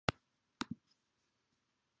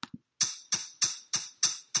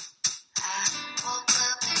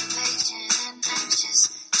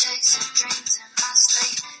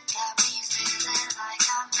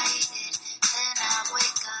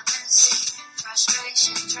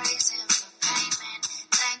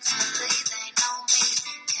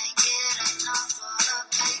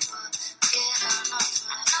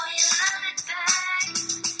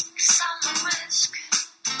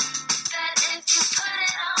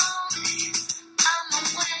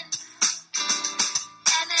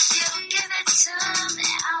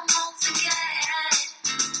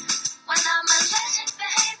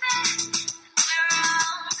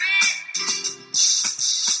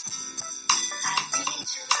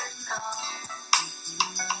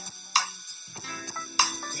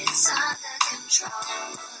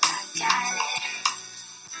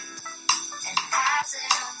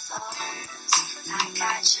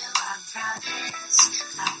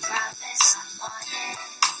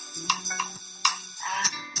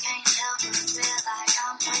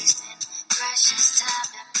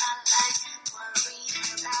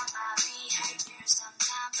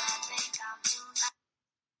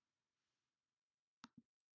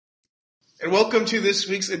And welcome to this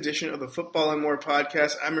week's edition of the Football and More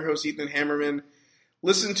podcast. I'm your host, Ethan Hammerman.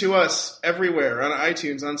 Listen to us everywhere, on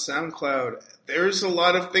iTunes, on SoundCloud. There's a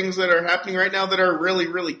lot of things that are happening right now that are really,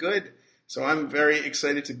 really good. So I'm very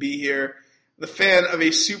excited to be here, the fan of a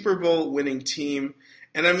Super Bowl winning team.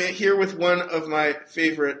 And I'm here with one of my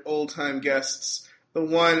favorite old-time guests, the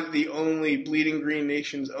one, the only Bleeding Green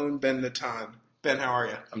Nation's own Ben Natan. Ben, how are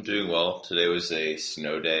you? I'm doing well. Today was a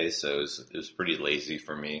snow day, so it was pretty lazy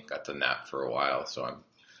for me. Got to nap for a while, so I'm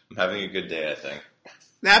having a good day, I think.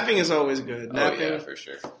 Napping is always good. Yeah, for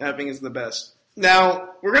sure. Napping is the best. Now,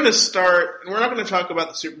 we're going to start, and we're not going to talk about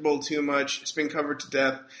the Super Bowl too much. It's been covered to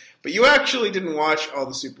death. But you actually didn't watch all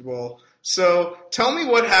the Super Bowl. So tell me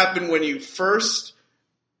what happened when you first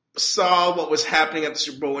saw what was happening at the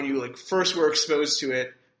Super Bowl, when you first were exposed to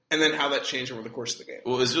it, and then how that changed over the course of the game.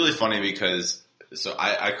 Well, it was really funny because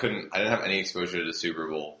I didn't have any exposure to the Super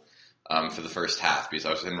Bowl for the first half because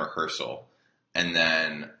I was in rehearsal. And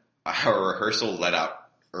then our rehearsal let out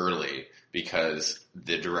early because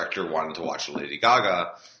the director wanted to watch Lady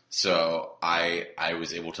Gaga. So I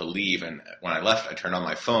was able to leave, and when I left, I turned on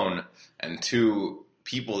my phone, and two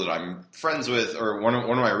people that I'm friends with, or one of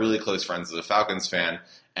my really close friends is a Falcons fan,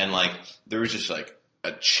 and there was just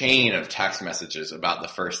a chain of text messages about the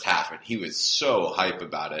first half, and he was so hype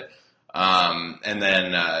about it. And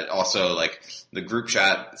then also the group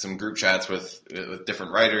chat, some group chats with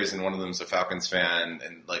different writers, and one of them's a Falcons fan,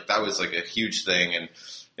 and that was a huge thing, and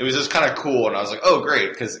it was just kind of cool. And I was like, oh great,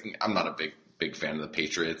 because I'm not a big fan of the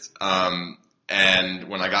Patriots. And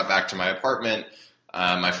when I got back to my apartment,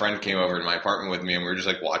 my friend came over to my apartment with me, and we were just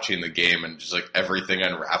watching the game, and just everything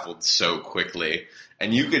unraveled so quickly.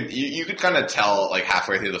 And you could kind of tell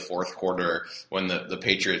halfway through the fourth quarter when the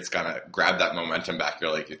Patriots kind of grabbed that momentum back.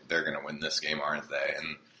 You're like, they're going to win this game, aren't they?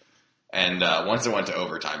 And once it went to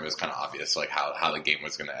overtime, it was kind of obvious how the game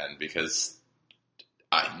was going to end, because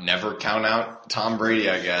I never count out Tom Brady,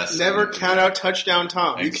 I guess. Never count out touchdown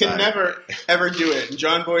Tom. Exactly. You can never, ever do it. And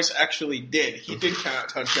John Boyce actually did. He did count out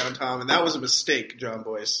touchdown Tom, and that was a mistake, John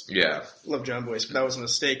Boyce. Yeah. Love John Boyce, but that was a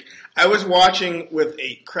mistake. I was watching with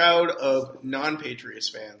a crowd of non-Patriots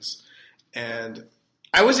fans, and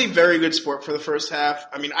I was a very good sport for the first half.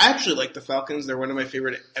 I mean, I actually like the Falcons. They're one of my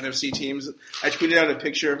favorite NFC teams. I tweeted out a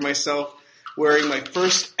picture of myself wearing my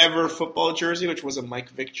first ever football jersey, which was a Mike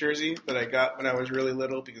Vick jersey that I got when I was really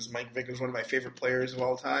little, because Mike Vick was one of my favorite players of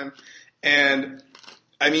all time. And,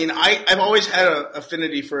 I mean, I've always had an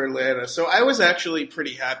affinity for Atlanta, so I was actually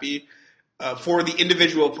pretty happy for the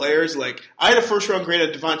individual players. I had a first-round grade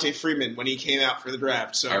of Devontae Freeman when he came out for the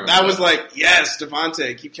draft, so that was yes,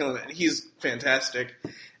 Devontae, keep killing it. And he's fantastic.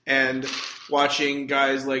 And watching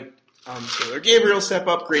guys like Taylor Gabriel step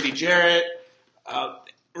up, Grady Jarrett,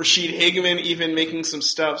 Rashid Hageman even making some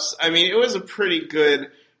stuffs. I mean, it was a pretty good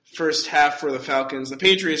first half for the Falcons. The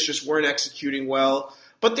Patriots just weren't executing well,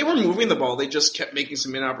 but they were moving the ball. They just kept making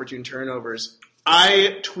some inopportune turnovers.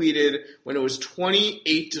 I tweeted when it was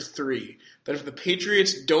 28-3 that if the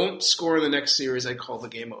Patriots don't score in the next series, I'd call the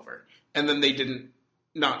game over. And then they didn't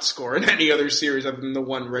not score in any other series other than the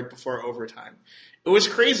one right before overtime. It was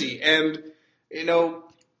crazy. And,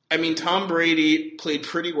 Tom Brady played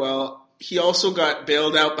pretty well. He also got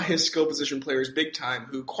bailed out by his skill position players big time,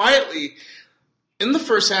 who quietly, in the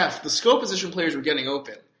first half, the skill position players were getting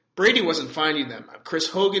open. Brady wasn't finding them. Chris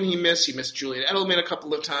Hogan he missed Julian Edelman a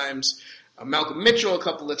couple of times, Malcolm Mitchell a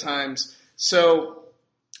couple of times. So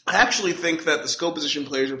I actually think that the skill position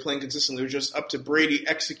players were playing consistently. It was just up to Brady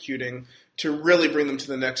executing to really bring them to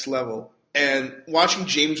the next level. And watching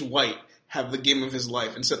James White have the game of his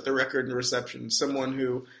life and set the record in reception, someone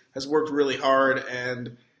who has worked really hard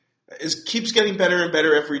and keeps getting better and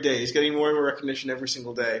better every day. He's getting more and more recognition every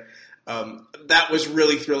single day. That was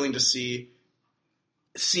really thrilling to see.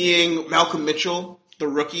 Seeing Malcolm Mitchell, the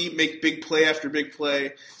rookie, make big play after big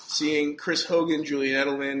play. Seeing Chris Hogan, Julian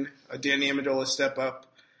Edelman, Danny Amendola step up.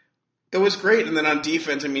 It was great. And then on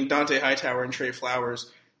defense, I mean, Dante Hightower and Trey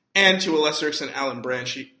Flowers, and to a lesser extent, Alan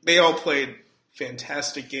Branch, they all played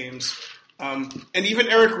fantastic games. And even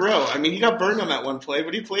Eric Rowe. I mean, he got burned on that one play,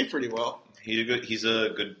 but he played pretty well. He's a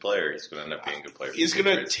good player. He's going to end up being a good player. He's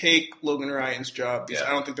going to take Logan Ryan's job because I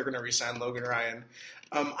don't think they're going to re-sign Logan Ryan.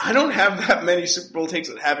 I don't have that many Super Bowl takes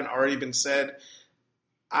that haven't already been said.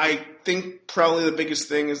 I think probably the biggest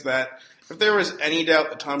thing is that if there was any doubt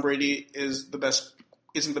that Tom Brady isn't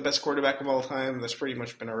the best quarterback of all time, that's pretty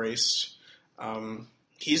much been erased.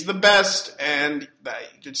 He's the best, and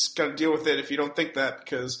you just got to deal with it if you don't think that,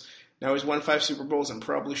 because now he's won 5 Super Bowls and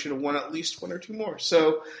probably should have won at least 1 or 2 more.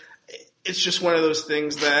 So it's just one of those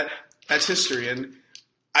things that's history. And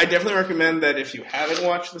I definitely recommend that if you haven't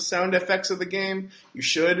watched the sound effects of the game, you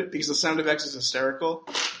should, because the sound effects is hysterical.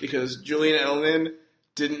 Because Julian Edelman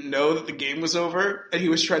didn't know that the game was over, and he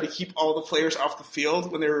was trying to keep all the players off the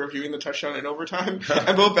field when they were reviewing the touchdown in overtime.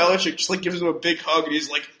 And Bill Belichick just gives him a big hug, and he's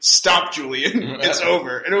like, "Stop, Julian, it's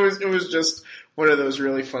over." And it was just one of those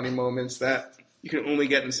really funny moments that you can only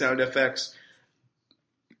get in sound effects.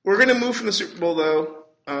 We're going to move from the Super Bowl, though.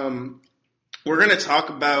 We're going to talk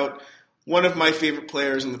about one of my favorite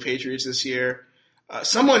players in the Patriots this year,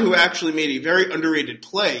 someone who actually made a very underrated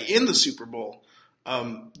play in the Super Bowl.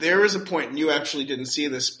 There is a point, and you actually didn't see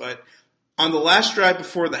this, but on the last drive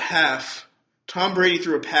before the half, Tom Brady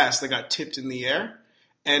threw a pass that got tipped in the air,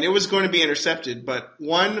 and it was going to be intercepted, but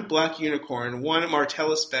one black unicorn, one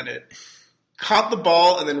Martellus Bennett, caught the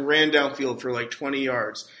ball and then ran downfield for 20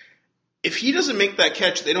 yards. If he doesn't make that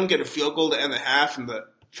catch, they don't get a field goal to end the half, and the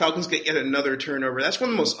Falcons get yet another turnover. That's one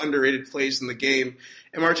of the most underrated plays in the game.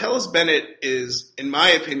 And Martellus Bennett is, in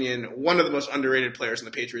my opinion, one of the most underrated players in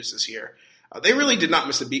the Patriots this year. They really did not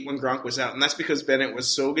miss a beat when Gronk was out, and that's because Bennett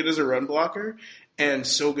was so good as a run blocker and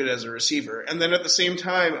so good as a receiver. And then at the same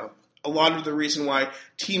time, a lot of the reason why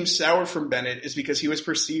teams soured from Bennett is because he was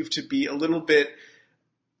perceived to be a little bit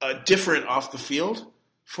different off the field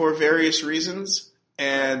for various reasons.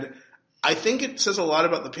 And I think it says a lot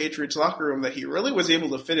about the Patriots locker room that he really was able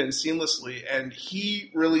to fit in seamlessly, and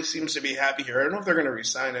he really seems to be happy here. I don't know if they're going to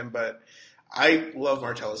re-sign him, but I love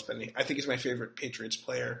Martellus Bennett. I think he's my favorite Patriots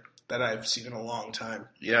player that I've seen in a long time.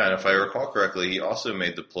 Yeah, and if I recall correctly, he also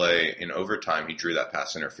made the play in overtime. He drew that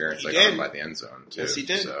pass interference on by the end zone too. Yes, he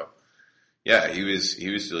did. So, yeah, he was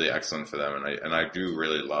really excellent for them, and I do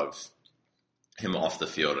really love him off the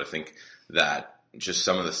field. I think that just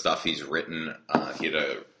some of the stuff he's written, he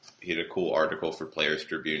had a cool article for Players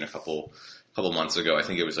Tribune a couple months ago. I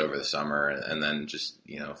think it was over the summer, and then just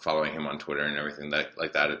following him on Twitter and everything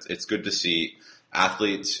like that. It's good to see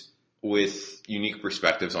athletes with unique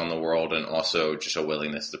perspectives on the world and also just a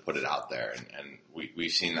willingness to put it out there. And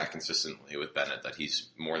we've seen that consistently with Bennett, that he's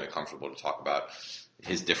more than comfortable to talk about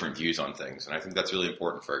his different views on things. And I think that's really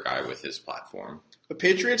important for a guy with his platform. The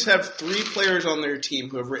Patriots have 3 players on their team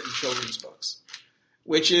who have written children's books,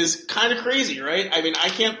 which is kind of crazy, right? I mean, I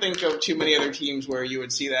can't think of too many other teams where you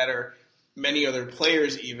would see that, or many other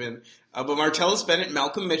players even. But Martellus Bennett,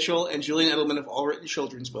 Malcolm Mitchell, and Julian Edelman have all written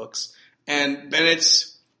children's books. And Bennett's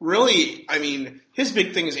really, I mean, his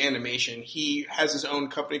big thing is animation. He has his own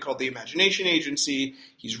company called the Imagination Agency.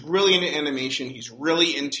 He's really into animation. He's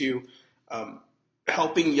really into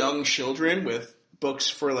helping young children with books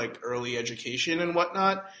for early education and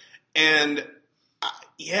whatnot. And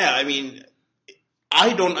yeah, I mean,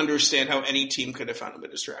 I don't understand how any team could have found him a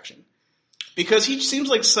distraction, because he seems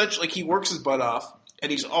he works his butt off,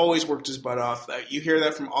 and he's always worked his butt off. You hear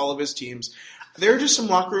that from all of his teams. There are just some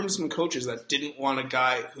locker rooms and coaches that didn't want a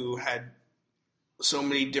guy who had so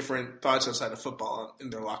many different thoughts outside of football in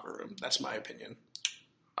their locker room. That's my opinion.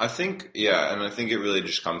 I think, yeah, and I think it really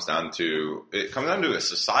just comes down to a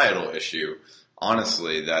societal issue,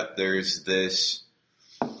 honestly, that there's this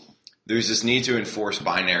need to enforce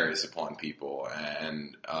binaries upon people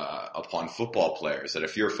and upon football players, that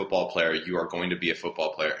if you're a football player, you are going to be a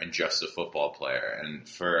football player and just a football player. And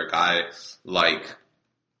for a guy like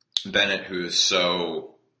Bennett, who is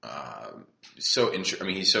he's so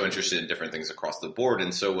interested in different things across the board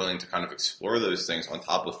and so willing to kind of explore those things on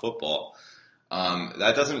top of football.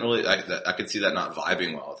 That doesn't really, I could see that not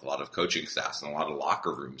vibing well with a lot of coaching staffs and a lot of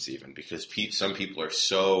locker rooms even, because some people are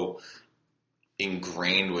so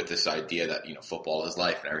ingrained with this idea that, football is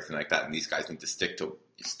life and everything like that. And these guys need to stick to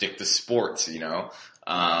sports, and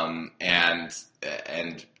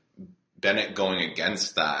Bennett going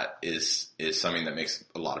against that is something that makes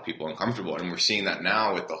a lot of people uncomfortable, and we're seeing that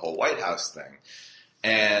now with the whole White House thing.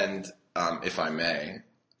 And if I may,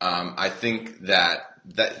 I think that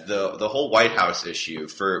the whole White House issue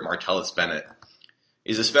for Martellus Bennett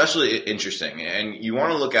is especially interesting, and you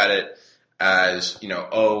want to look at it as,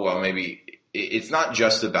 maybe it's not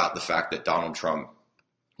just about the fact that Donald Trump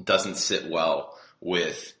doesn't sit well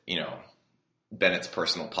with, Bennett's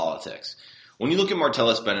personal politics. When you look at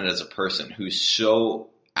Martellus Bennett as a person who's so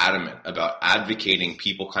adamant about advocating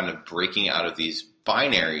people kind of breaking out of these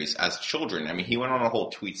binaries as children. I mean, he went on a whole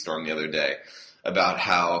tweet storm the other day about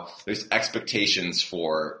how there's expectations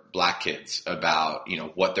for black kids about,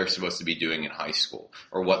 what they're supposed to be doing in high school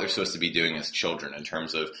or what they're supposed to be doing as children in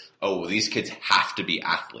terms of, these kids have to be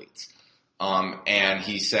athletes. And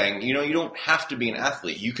he's saying, you don't have to be an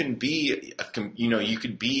athlete. You can be, you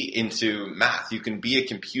could be into math. You can be a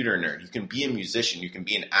computer nerd. You can be a musician. You can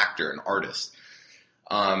be an actor, an artist.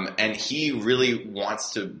 And he really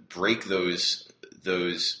wants to break those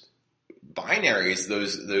binaries,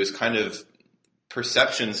 those kind of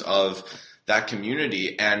perceptions of that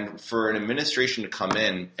community, and for an administration to come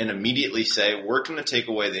in and immediately say, we're going to take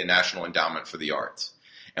away the National Endowment for the Arts.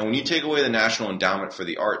 And when you take away the National Endowment for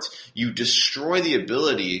the Arts, you destroy the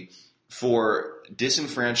ability for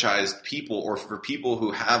disenfranchised people or for people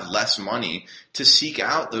who have less money to seek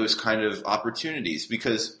out those kind of opportunities,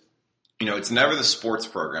 because, it's never the sports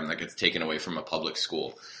program that gets taken away from a public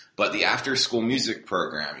school, but the after-school music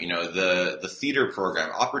program, the theater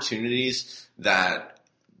program, opportunities that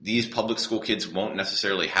these public school kids won't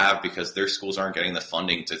necessarily have because their schools aren't getting the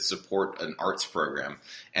funding to support an arts program.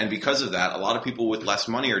 And because of that, a lot of people with less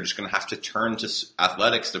money are just going to have to turn to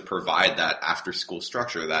athletics to provide that after-school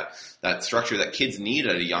structure, that structure that kids need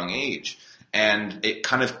at a young age. And it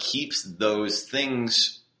kind of keeps those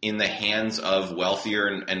things in the hands of wealthier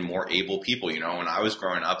and more able people. When I was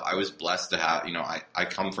growing up, I was blessed to have, I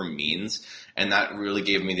come from means, and that really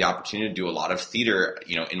gave me the opportunity to do a lot of theater,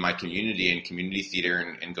 in my community and community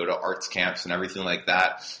theater and go to arts camps and everything like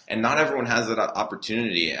that. And not everyone has that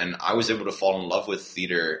opportunity. And I was able to fall in love with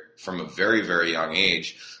theater from a very, very young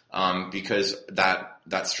age, because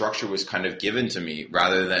that structure was kind of given to me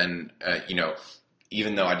rather than,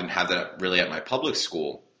 even though I didn't have that really at my public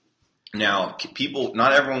school. Now,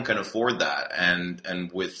 not everyone can afford that,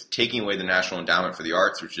 and with taking away the National Endowment for the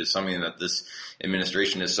Arts, which is something that this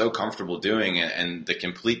administration is so comfortable doing, and the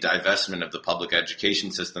complete divestment of the public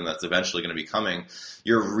education system that's eventually going to be coming,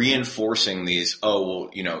 you're reinforcing these,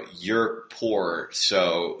 you're poor,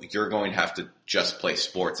 so you're going to have to just play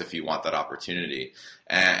sports if you want that opportunity.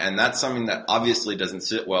 And that's something that obviously doesn't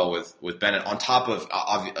sit well with Bennett, on top of,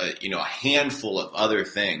 a handful of other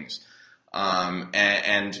things.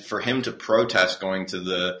 And for him to protest going to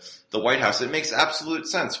the White House, it makes absolute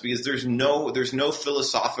sense, because there's no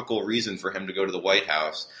philosophical reason for him to go to the White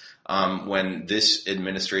House, when this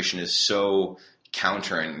administration is so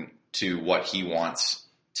countering to what he wants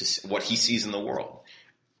what he sees in the world.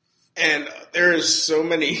 And there is so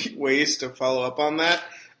many ways to follow up on that.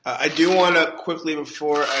 I do want to quickly,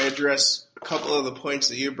 before I address a couple of the points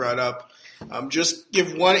that you brought up, just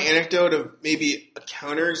give one anecdote of maybe a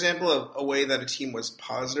counterexample of a way that a team was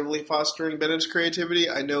positively fostering Bennett's creativity.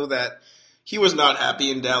 I know that he was not happy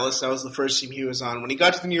in Dallas. That was the first team he was on. When he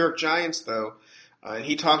got to the New York Giants, though, and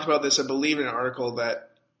he talked about this, I believe, in an article that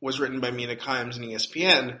was written by Mina Kimes and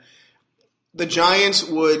ESPN, the Giants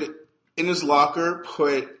would, in his locker,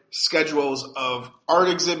 put schedules of art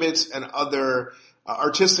exhibits and other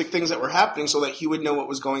artistic things that were happening so that he would know what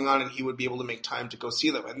was going on and he would be able to make time to go see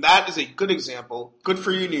them. And that is a good example, good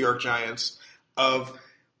for you, New York Giants, of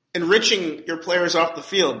enriching your players off the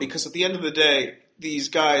field, because at the end of the day, these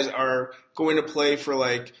guys are going to play for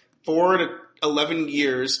like 4 to 11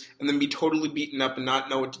 years and then be totally beaten up and not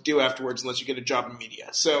know what to do afterwards unless you get a job in media.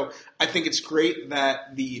 So I think it's great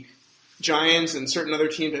that the Giants and certain other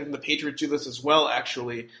teams, and the Patriots do this as well,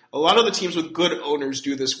 actually. A lot of the teams with good owners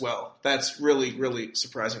do this well. That's really, really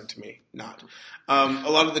surprising to me. Not. A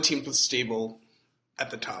lot of the teams with stability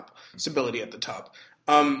at the top.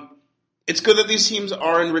 It's good that these teams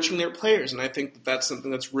are enriching their players, and I think that that's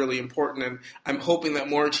something that's really important, and I'm hoping that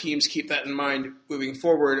more teams keep that in mind moving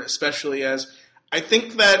forward, especially as I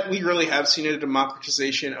think that we really have seen a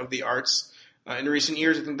democratization of the arts in recent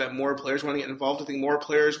years. I think that more players want to get involved. I think more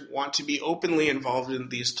players want to be openly involved in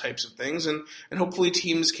these types of things, and hopefully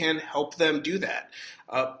teams can help them do that.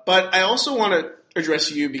 But I also want to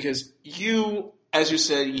address you, because you, as you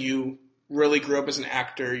said, you really grew up as an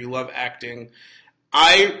actor. You love acting.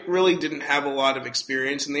 I really didn't have a lot of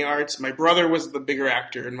experience in the arts. My brother was the bigger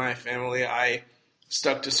actor in my family. I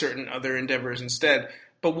stuck to certain other endeavors instead.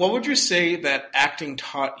 But what would you say that acting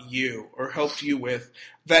taught you or helped you with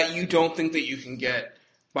that you don't think that you can get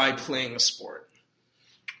by playing a sport?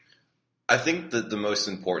 I think that the most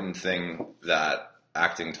important thing that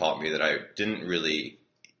acting taught me that I didn't really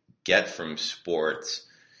get from sports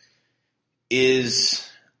is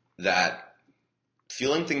that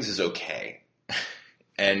feeling things is okay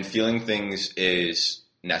and feeling things is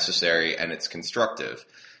necessary and it's constructive.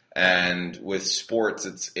 And with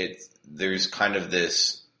sports, there's kind of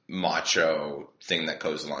this macho thing that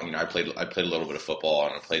goes along. You know, I played a little bit of football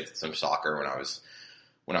and I played some soccer when I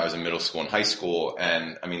was in middle school and high school.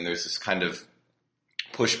 And I mean, there's this kind of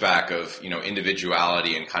pushback of, you know,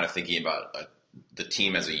 individuality and kind of thinking about the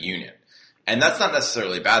team as a unit. And that's not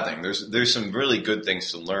necessarily a bad thing. There's some really good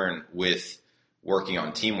things to learn with working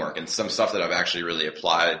on teamwork and some stuff that I've actually really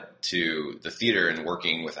applied to the theater and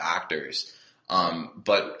working with actors.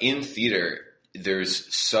 But in theater,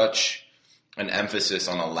 there's such an emphasis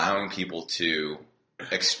on allowing people to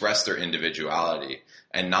express their individuality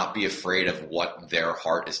and not be afraid of what their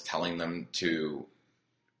heart is telling them to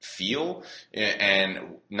feel, and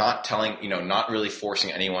not really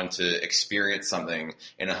forcing anyone to experience something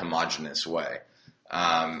in a homogenous way.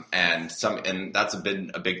 And that's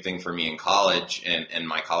been a big thing for me in college and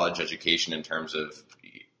my college education in terms of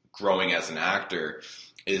growing as an actor,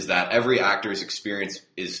 is that every actor's experience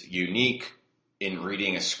is unique in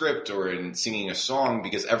reading a script or in singing a song,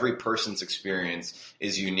 because every person's experience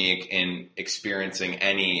is unique in experiencing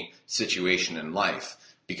any situation in life,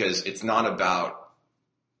 because it's not about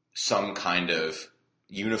some kind of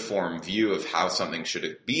uniform view of how something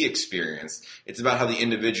should be experienced. It's about how the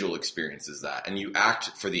individual experiences that. And you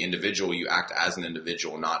act for the individual, you act as an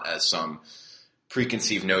individual, not as some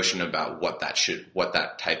preconceived notion about what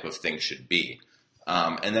that type of thing should be.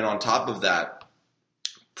 And then on top of that,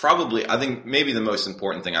 probably, I think maybe the most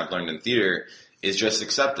important thing I've learned in theater is just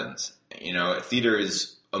acceptance. You know, theater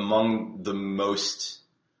is among the most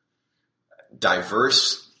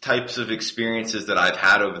diverse types of experiences that I've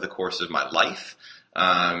had over the course of my life.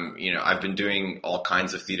 You know, I've been doing all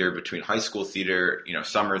kinds of theater between high school theater, you know,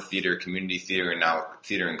 summer theater, community theater, and now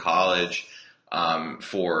theater in college,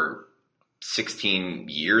 for 16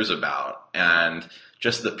 years about. And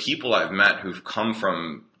just the people I've met who've come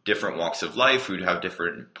from different walks of life, who have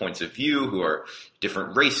different points of view, who are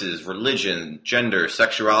different races, religion, gender,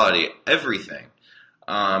 sexuality, everything.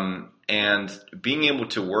 And being able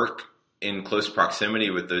to work in close proximity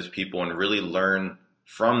with those people and really learn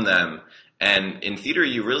from them. And in theater,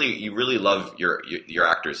 you really love your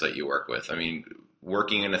actors that you work with. I mean,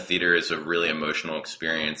 working in a theater is a really emotional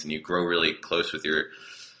experience, and you grow really close with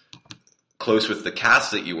the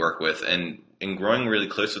cast that you work with. And in growing really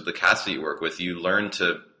close with the cast that you work with, you learn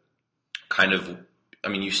to kind of, I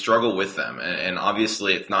mean, you struggle with them. And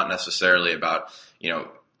obviously it's not necessarily about, you know,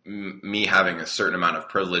 me having a certain amount of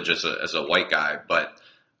privilege as a white guy, but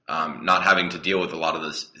not having to deal with a lot of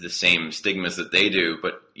the same stigmas that they do.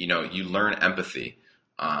 But, you know, you learn empathy.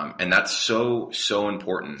 And that's so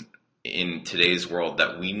important in today's world,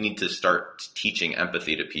 that we need to start teaching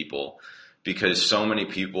empathy to people, because so many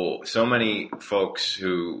folks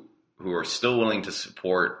who are still willing to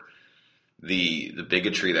support the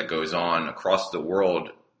bigotry that goes on across the world,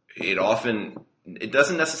 it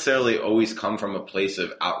doesn't necessarily always come from a place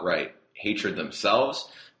of outright hatred themselves,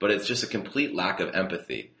 but it's just a complete lack of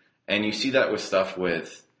empathy. And you see that with stuff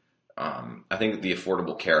with, I think the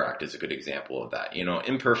Affordable Care Act is a good example of that. You know,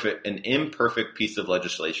 an imperfect piece of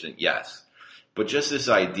legislation, yes, but just this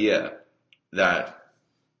idea that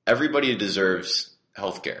everybody deserves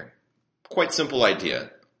healthcare. Quite simple idea.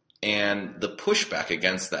 And the pushback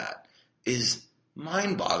against that is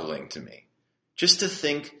mind-boggling to me. Just to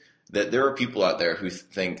think that there are people out there who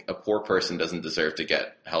think a poor person doesn't deserve to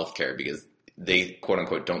get health care because they, quote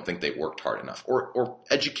unquote, don't think they worked hard enough, or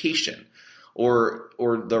education, or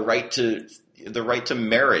the right to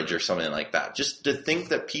marriage or something like that. Just to think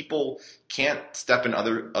that people can't step in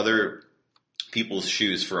other people's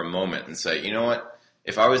shoes for a moment and say, you know what,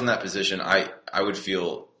 if I was in that position, I would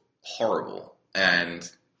feel horrible, and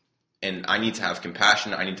I need to have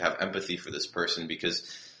compassion. I need to have empathy for this person, because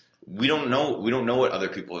we don't know what other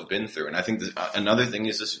people have been through. And I think another thing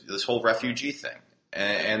is this whole refugee thing.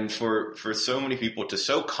 And for so many people to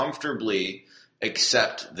so comfortably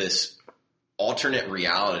accept this alternate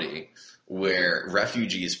reality where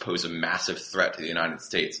refugees pose a massive threat to the United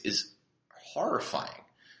States is horrifying.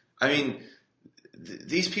 I mean,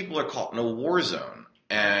 these people are caught in a war zone,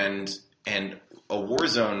 and a war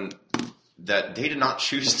zone that they did not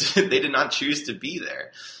choose to be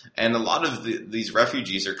there. And a lot of these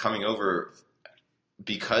refugees are coming over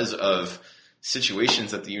because of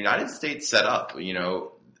situations that the United States set up. You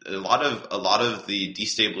know, a lot of the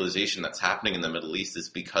destabilization that's happening in the Middle East is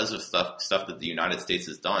because of stuff that the United States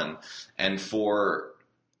has done, and for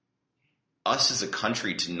us as a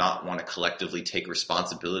country to not want to collectively take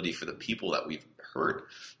responsibility for the people that we've hurt,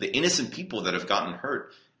 the innocent people that have gotten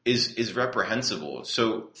hurt, is reprehensible.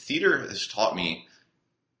 So theater has taught me,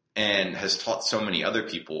 and has taught so many other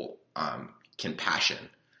people, compassion.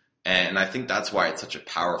 And I think that's why it's such a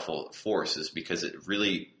powerful force, is because it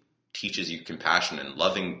really teaches you compassion and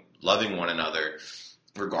loving one another,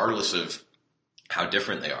 regardless of how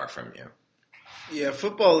different they are from you. Yeah,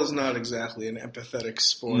 football is not exactly an empathetic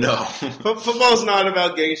sport. No. Football is not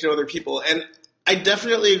about getting to know other people. And I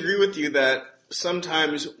definitely agree with you that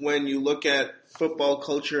sometimes when you look at football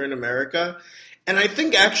culture in America, and I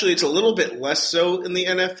think actually it's a little bit less so in the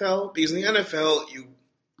NFL, because in the NFL you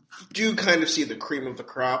do kind of see the cream of the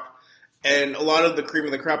crop. And a lot of the cream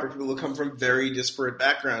of the crop are people who come from very disparate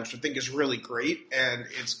backgrounds, which I think is really great. And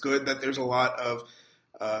it's good that there's a lot of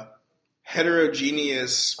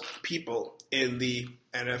heterogeneous people in the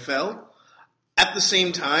NFL. At the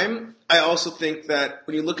same time, I also think that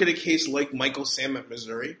when you look at a case like Michael Sam at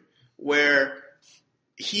Missouri, where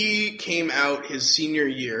he came out his senior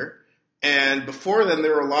year, and before then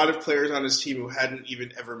there were a lot of players on his team who hadn't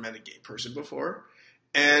even ever met a gay person before.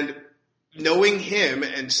 And knowing him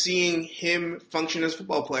and seeing him function as a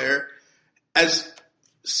football player, as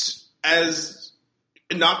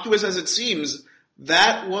innocuous as it seems,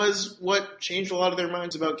 that was what changed a lot of their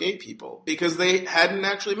minds about gay people, because they hadn't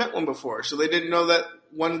actually met one before. So they didn't know that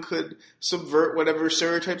one could subvert whatever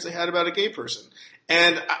stereotypes they had about a gay person.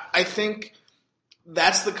 And I think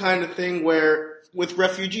that's the kind of thing where, with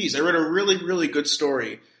refugees, I read a really, really good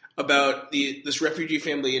story about this refugee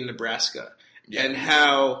family in Nebraska, and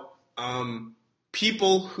how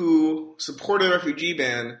people who supported the refugee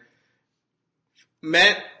ban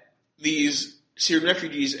met these Syrian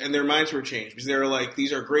refugees, and their minds were changed, because they were like,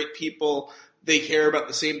 these are great people, they care about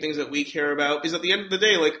the same things that we care about. Because at the end of the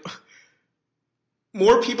day, like,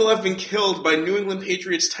 more people have been killed by New England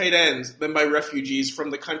Patriots tight ends than by refugees from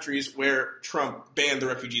the countries where Trump banned the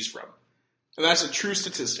refugees from. And that's a true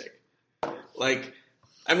statistic. Like,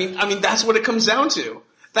 I mean, that's what it comes down to.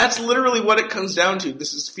 That's literally what it comes down to.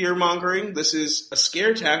 This is fear-mongering, this is a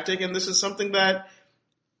scare tactic, and this is something that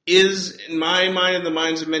is, in my mind and the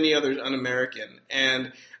minds of many others, un-American.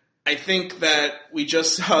 And I think that we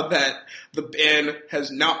just saw that the ban has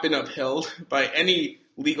not been upheld by any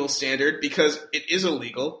legal standard, because it is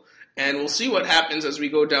illegal, and we'll see what happens as we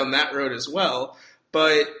go down that road as well.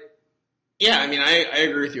 But yeah, I mean, I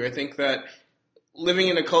agree with you. I think that living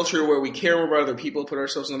in a culture where we care more about other people, put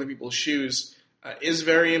ourselves in other people's shoes, is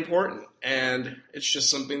very important, and it's just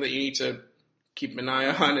something that you need to keep an eye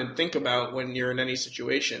on and think about when you're in any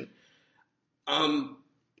situation.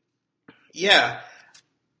 Yeah,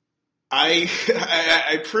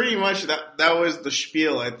 I pretty much, that was the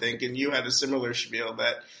spiel, I think, and you had a similar spiel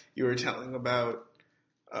that you were telling about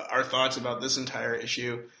our thoughts about this entire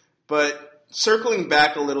issue. But circling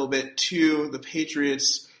back a little bit to the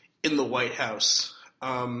Patriots in the White House.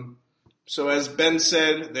 So as Ben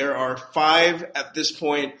said, there are 5 at this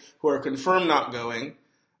point who are confirmed not going.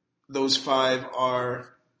 Those 5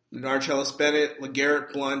 are Narcellus Bennett,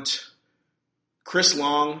 LeGarrette Blount, Chris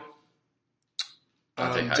Long,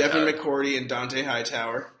 Devin McCourty, and Dante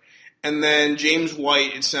Hightower. And then James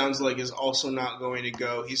White, it sounds like, is also not going to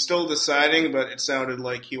go. He's still deciding, but it sounded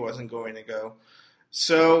like he wasn't going to go.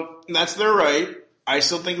 So that's their right. I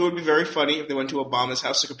still think it would be very funny if they went to Obama's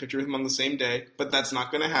house, took a picture with him on the same day, but that's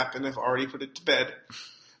not going to happen. I've already put it to bed.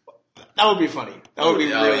 That would be funny. That would be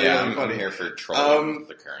really funny. I'm here for trolling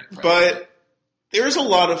the current president. But there's a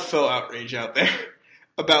lot of faux outrage out there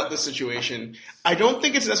about the situation. I don't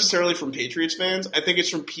think it's necessarily from Patriots fans. I think it's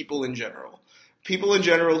from people in general. People in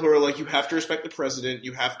general who are like, you have to respect the president,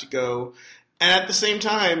 you have to go. And at the same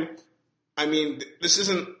time, I mean, this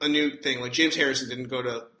isn't a new thing. Like, James Harrison didn't go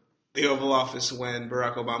to the Oval Office when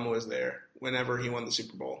Barack Obama was there, whenever he won the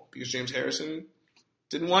Super Bowl, because James Harrison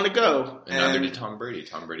didn't want to go. And neither did Tom Brady.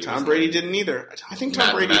 Tom Brady didn't either. I think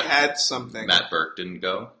Tom Brady had something. Matt Burke didn't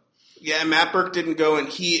go. Yeah, Matt Burke didn't go, and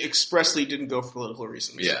he expressly didn't go for political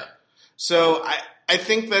reasons. Yeah. So I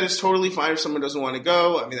think that it's totally fine if someone doesn't want to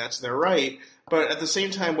go. I mean, that's their right. But at the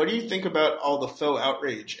same time, what do you think about all the faux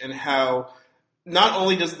outrage and how not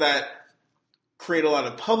only does that create a lot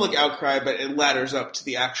of public outcry, but it ladders up to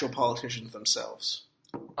the actual politicians themselves?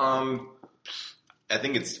 I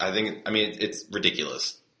think it's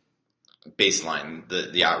ridiculous. Baseline,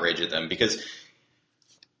 the outrage at them, because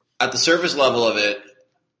at the surface level of it,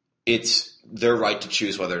 it's their right to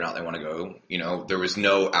choose whether or not they want to go. You know, there was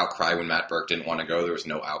no outcry when Matt Burke didn't want to go. There was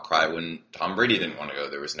no outcry when Tom Brady didn't want to go.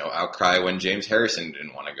 There was no outcry when James Harrison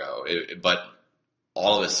didn't want to go. But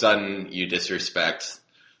all of a sudden, you disrespect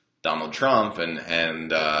Donald Trump,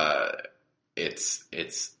 and it's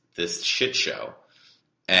this shit show.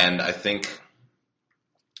 And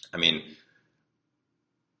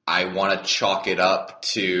I want to chalk it up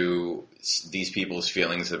to these people's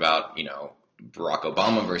feelings about, you know, Barack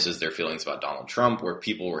Obama versus their feelings about Donald Trump, where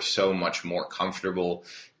people were so much more comfortable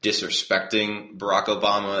disrespecting Barack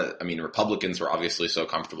Obama. I mean, Republicans were obviously so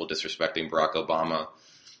comfortable disrespecting Barack Obama.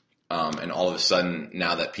 And all of a sudden,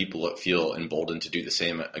 now that people feel emboldened to do the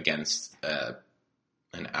same against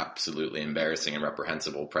an absolutely embarrassing and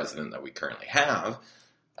reprehensible president that we currently have,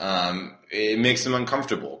 it makes them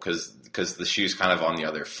uncomfortable because the shoe's kind of on the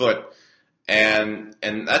other foot. And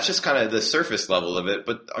that's just kind of the surface level of it.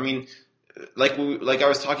 But, I mean, like I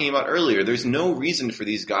was talking about earlier, there's no reason for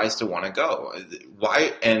these guys to want to go.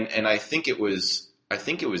 Why? And I think it was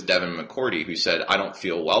Devin McCourty who said, "I don't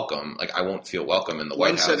feel welcome. Like, I won't feel welcome in the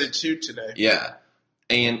White House." Said it too today. Yeah,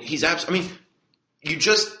 and he's absolutely. I mean, you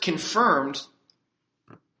just confirmed.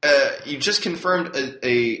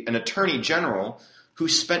 An attorney general who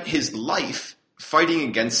spent his life fighting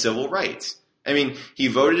against civil rights. I mean, he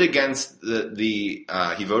voted against the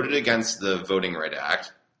Voting Rights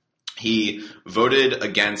Act. He voted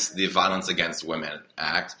against the Violence Against Women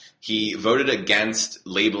Act. He voted against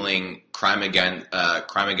labeling crime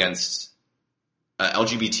against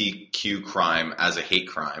LGBTQ crime as a hate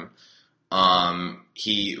crime.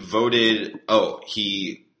 He voted.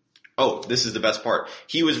 This is the best part.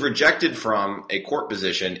 He was rejected from a court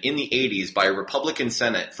position in the 80s by a Republican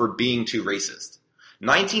Senate for being too racist.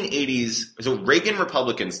 1980s, so Reagan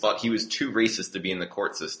Republicans thought he was too racist to be in the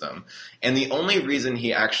court system. And the only reason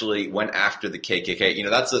he actually went after the KKK, you know,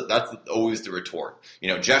 that's always the retort. You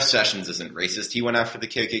know, Jeff Sessions isn't racist. He went after the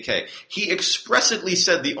KKK. He expressly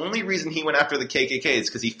said the only reason he went after the KKK is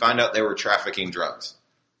because he found out they were trafficking drugs.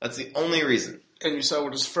 That's the only reason. And you saw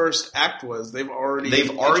what his first act was. They've already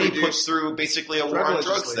put through basically a war on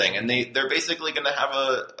drugs thing, and they're basically going to have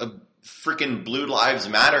a freaking Blue Lives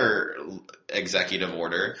Matter executive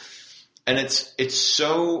order, and it's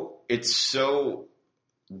so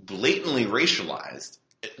blatantly racialized.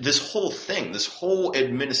 This whole thing, this whole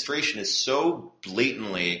administration is so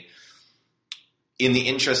blatantly in the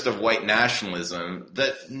interest of white nationalism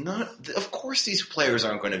that of course these players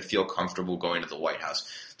aren't going to feel comfortable going to the White House.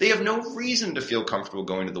 They have no reason to feel comfortable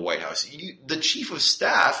going to the White House. The chief of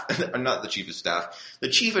staff, not the chief of staff, the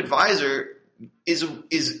chief advisor is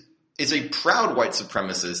a proud white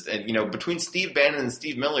supremacist. And, you know, between Steve Bannon and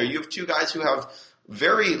Steve Miller, you have two guys who have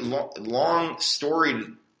very long storied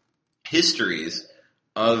histories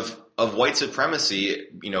of white supremacy,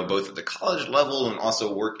 you know, both at the college level and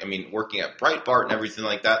also working at Breitbart and everything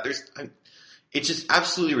like that. It's just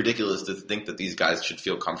absolutely ridiculous to think that these guys should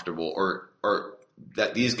feel comfortable or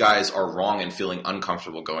that these guys are wrong in feeling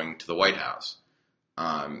uncomfortable going to the White House.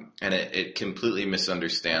 And it completely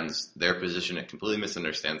misunderstands their position. It completely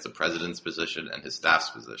misunderstands the president's position and his staff's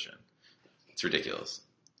position. It's ridiculous.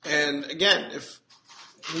 And again,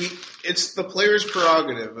 it's the players'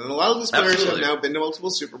 prerogative. And a lot of these players have now been to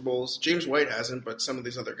multiple Super Bowls. James White hasn't, but some of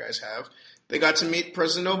these other guys have. They got to meet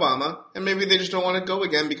President Obama, and maybe they just don't want to go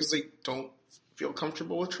again because they don't feel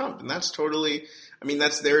comfortable with Trump. And that's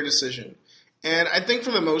that's their decision. And I think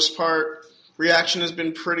for the most part, reaction has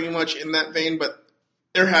been pretty much in that vein, but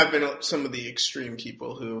there have been some of the extreme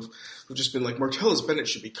people who've just been like, Martellus Bennett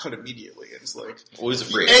should be cut immediately. And it's like, well, he's a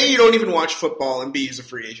free agent. A, you don't even watch football, and B, he's a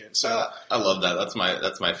free agent. So I love that.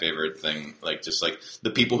 That's my favorite thing. Like, just like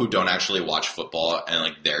the people who don't actually watch football and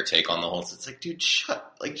like their take on the whole. It's like, dude,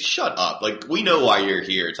 shut up. Like, we know why you're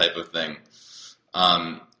here, type of thing.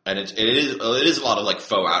 And it is a lot of like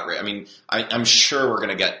faux outrage. I mean, I'm sure we're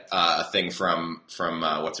gonna get a thing from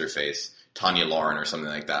what's her face, Tanya Lauren or something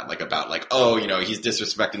like that, like about like, oh, you know, he's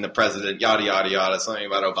disrespecting the president, yada yada yada, something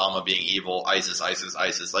about Obama being evil, ISIS.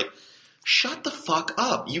 Like, shut the fuck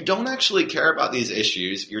up. You don't actually care about these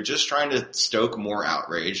issues. You're just trying to stoke more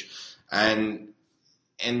outrage, and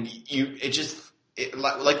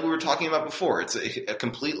like we were talking about before, it's a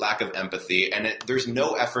complete lack of empathy, and there's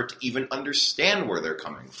no effort to even understand where they're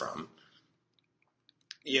coming from.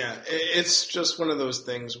 Yeah, it's just one of those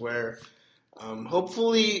things where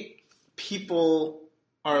hopefully people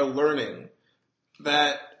are learning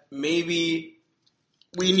that maybe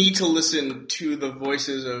we need to listen to the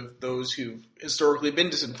voices of those who've historically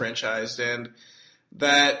been disenfranchised, and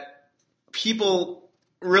that people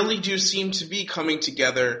really do seem to be coming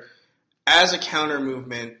together as a counter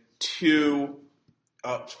movement to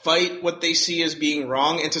fight what they see as being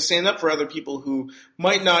wrong and to stand up for other people who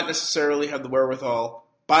might not necessarily have the wherewithal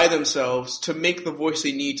by themselves to make the voice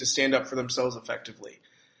they need to stand up for themselves effectively.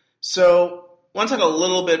 So I want to talk a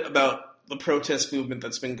little bit about the protest movement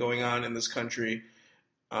that's been going on in this country.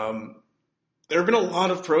 There have been a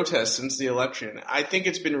lot of protests since the election. I think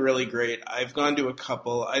it's been really great. I've gone to a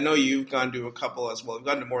couple. I know you've gone to a couple as well. You've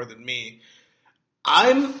gone to more than me.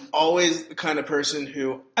 I'm always the kind of person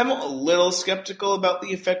who I'm a little skeptical about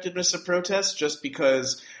the effectiveness of protests just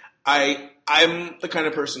because I'm the kind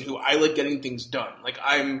of person who I like getting things done. Like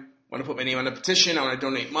I want to put my name on a petition. I want to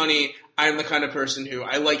donate money. I'm the kind of person who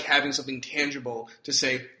I like having something tangible to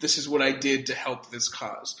say, this is what I did to help this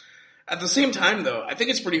cause. At the same time, though, I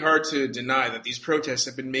think it's pretty hard to deny that these protests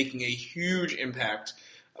have been making a huge impact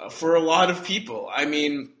for a lot of people. I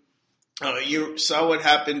mean, you saw what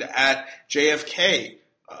happened at JFK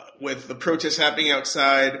with the protests happening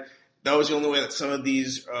outside. That was the only way that some of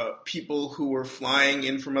these people who were flying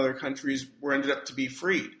in from other countries were ended up to be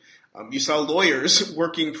freed. You saw lawyers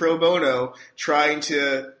working pro bono trying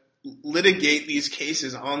to litigate these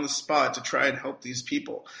cases on the spot to try and help these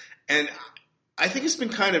people. And I think it's been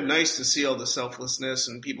kind of nice to see all the selflessness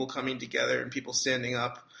and people coming together and people standing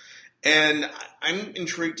up. And I'm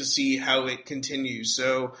intrigued to see how it continues.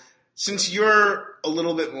 So since you're a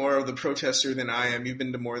little bit more of the protester than I am, you've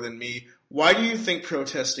been to more than me, why do you think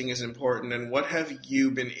protesting is important, and what have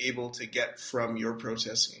you been able to get from your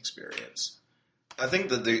protesting experience? I think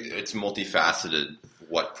that it's multifaceted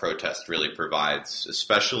what protest really provides,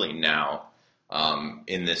 especially now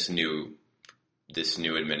in this new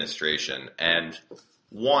administration. And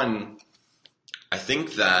one, I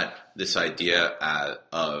think that this idea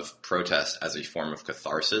of protest as a form of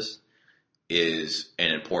catharsis is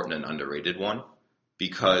an important and underrated one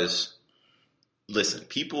because, listen,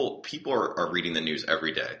 people are reading the news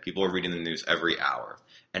every day. People are reading the news every hour,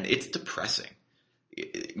 and it's depressing.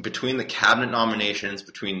 Between the cabinet nominations,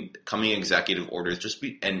 between coming executive orders, just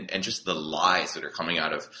the lies that are coming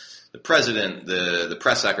out of the president, the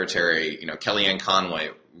press secretary, Kellyanne Conway,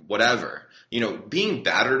 whatever, being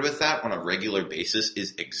battered with that on a regular basis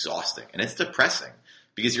is exhausting and it's depressing.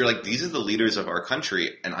 Because you're like, these are the leaders of our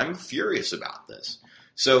country, and I'm furious about this.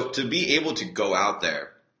 So to be able to go out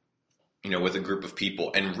there, with a group of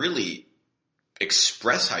people and really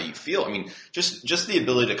express how you feel. I mean, just the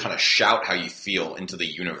ability to kind of shout how you feel into the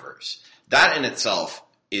universe. That in itself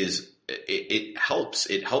it helps.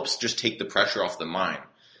 It helps just take the pressure off the mind.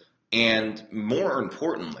 And more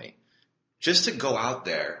importantly, just to go out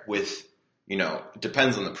there with, it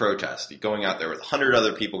depends on the protest. Going out there with 100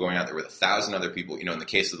 other people, going out there with 1,000 other people, in the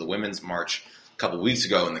case of the Women's March a couple of weeks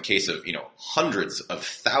ago, in the case of, hundreds of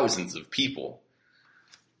thousands of people,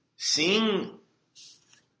 seeing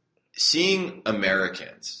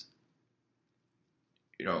Americans,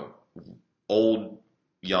 old,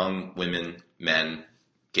 young, women, men,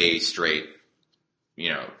 gay, straight,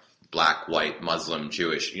 black, white, Muslim,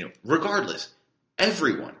 Jewish, regardless,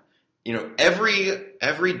 everyone, every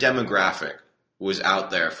demographic was out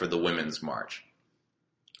there for the Women's March.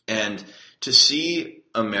 And to see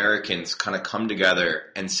Americans kind of come together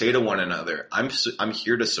and say to one another, I'm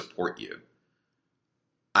here to support you.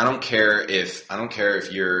 I don't care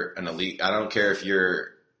if you're an elite. I don't care if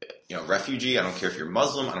you're, refugee. I don't care if you're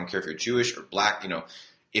Muslim. I don't care if you're Jewish or black.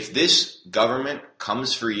 If this government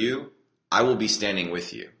comes for you, I will be standing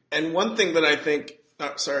with you. And one thing that I think,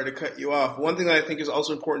 sorry to cut you off, one thing that I think is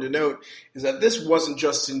also important to note is that this wasn't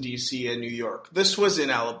just in D.C. and New York. This was in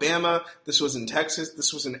Alabama. This was in Texas.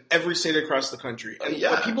 This was in every state across the country. And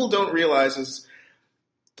what people don't realize is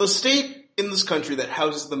the state in this country that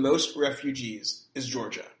houses the most refugees is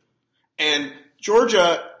Georgia. And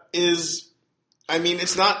Georgia is,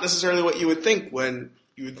 it's not necessarily what you would think when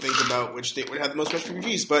you would think about which state would have the most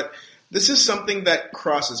refugees, but this is something that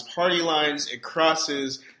crosses party lines, it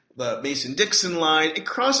crosses the Mason-Dixon line, it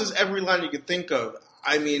crosses every line you could think of.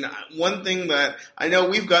 One thing that, I know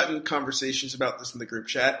we've gotten conversations about this in the group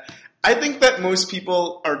chat, I think that most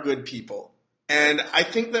people are good people. And I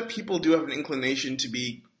think that people do have an inclination to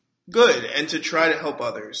be good and to try to help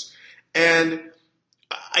others. And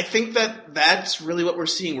I think that that's really what we're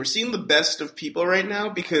seeing. We're seeing the best of people right now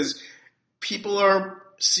because people are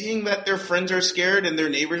seeing that their friends are scared and their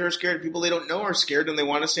neighbors are scared. People they don't know are scared and they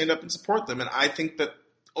want to stand up and support them. And I think that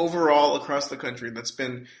overall across the country, that's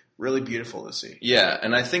been really beautiful to see. Yeah,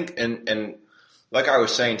 and I think, and like I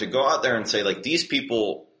was saying, to go out there and say, like, these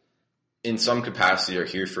people in some capacity are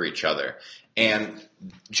here for each other. And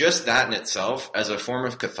just that in itself, as a form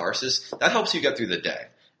of catharsis, that helps you get through the day.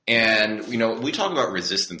 And, we talk about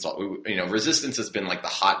resistance. Resistance has been like the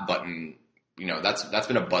hot button, that's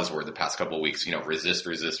been a buzzword the past couple of weeks, resist,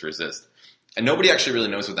 resist, resist. And nobody actually really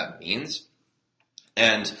knows what that means.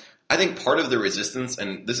 And I think part of the resistance,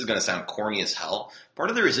 and this is going to sound corny as hell, part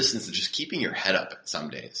of the resistance is just keeping your head up some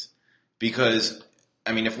days. Because,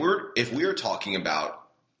 I mean, if we're talking about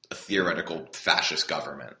a theoretical fascist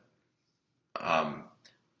government,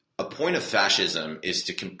 a point of fascism is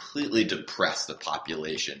to completely depress the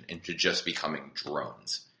population into just becoming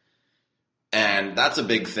drones. And that's a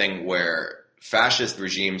big thing where fascist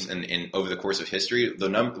regimes in over the course of history,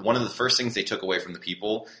 one of the first things they took away from the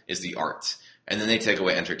people is the arts. And then they take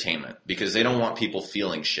away entertainment because they don't want people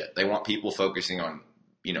feeling shit. They want people focusing on,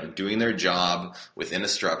 doing their job within a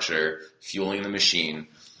structure, fueling the machine.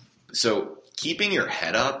 So keeping your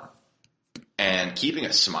head up and keeping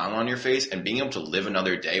a smile on your face and being able to live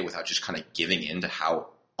another day without just kind of giving in to how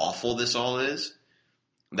awful this all is,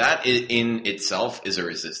 that in itself is a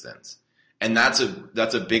resistance. And that's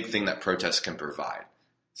a big thing that protests can provide.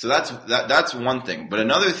 So that's one thing. But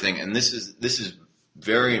another thing, and this is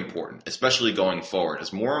very important, especially going forward,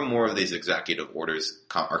 as more and more of these executive orders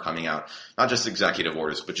are coming out, not just executive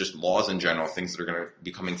orders, but just laws in general, things that are going to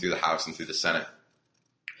be coming through the House and through the Senate,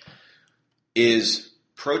 is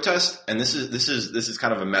protest. And this is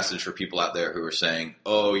kind of a message for people out there who are saying,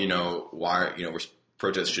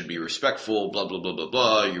 protests should be respectful, blah, blah, blah, blah,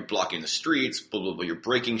 blah. You're blocking the streets, blah, blah, blah. You're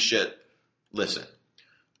breaking shit. Listen,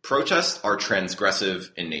 protests are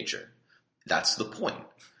transgressive in nature. That's the point.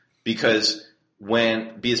 Because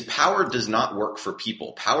power does not work for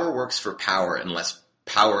people. Power works for power unless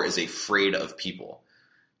power is afraid of people.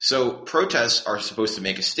 So protests are supposed to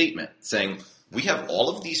make a statement saying, we have all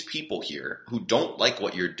of these people here who don't like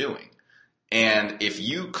what you're doing. And if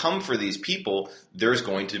you come for these people, there's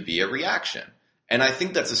going to be a reaction. And I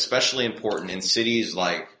think that's especially important in cities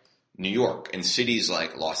like New York and cities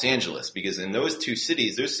like Los Angeles, because in those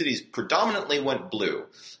cities predominantly went blue.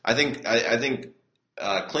 I think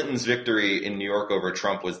Clinton's victory in New York over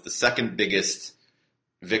Trump was the second biggest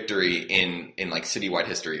victory in like citywide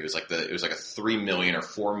history. It was like a 3 million or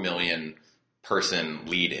 4 million person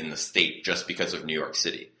lead in the state just because of New York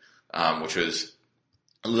City, which was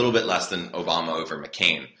a little bit less than Obama over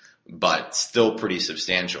McCain, but still pretty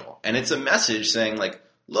substantial. And it's a message saying like,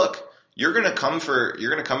 look, you're going to come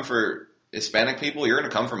for Hispanic people, you're going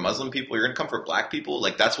to come for Muslim people, you're going to come for black people,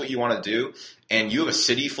 like that's what you want to do, and you have a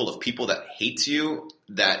city full of people that hates you,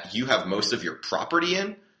 that you have most of your property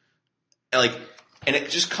in, and it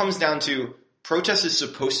just comes down to protest is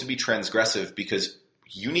supposed to be transgressive because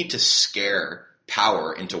you need to scare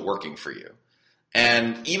power into working for you.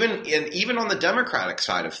 And even on the Democratic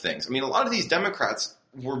side of things, I mean, a lot of these Democrats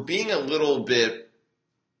were being a little bit,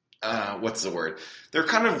 what's the word? They're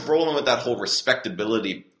kind of rolling with that whole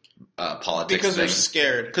respectability politics because they're thing.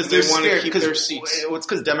 Scared. Because they want scared, to keep their seats. It's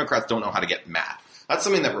because Democrats don't know how to get mad. That's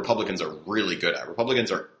something that Republicans are really good at.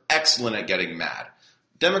 Republicans are excellent at getting mad.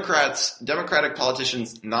 Democratic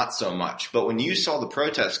politicians, not so much. But when you saw the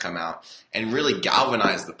protests come out and really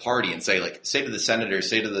galvanize the party and say to the senators,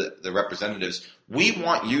 say to the representatives, we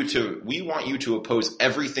want you to oppose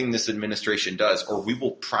everything this administration does, or we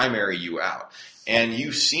will primary you out. And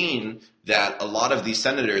you've seen that a lot of these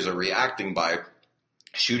senators are reacting by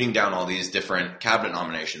shooting down all these different cabinet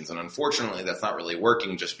nominations. And unfortunately, that's not really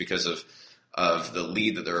working just because of the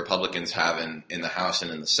lead that the Republicans have in the House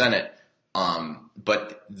and in the Senate.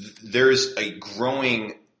 But there's a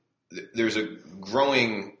growing,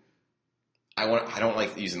 I don't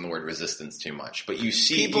like using the word resistance too much, but you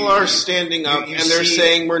see people are standing up and they're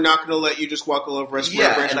saying we're not going to let you just walk all over us.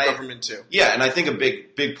 We're a branch of government too. Yeah, and I think a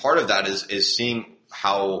big part of that is seeing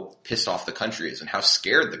how pissed off the country is and how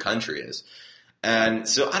scared the country is. And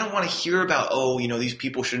so I don't want to hear about, these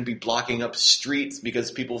people shouldn't be blocking up streets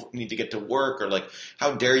because people need to get to work, or like,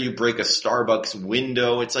 how dare you break a Starbucks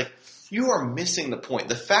window? It's like, you are missing the point.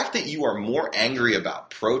 The fact that you are more angry about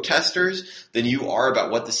protesters than you are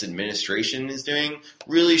about what this administration is doing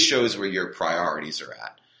really shows where your priorities are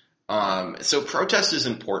at. So protest is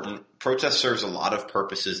important. Protest serves a lot of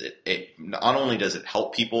purposes. It not only does it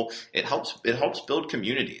help people, it helps build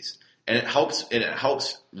communities, and it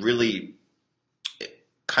helps really, it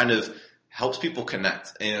kind of helps people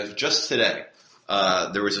connect. And just today,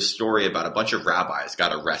 there was a story about a bunch of rabbis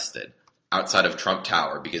got arrested outside of Trump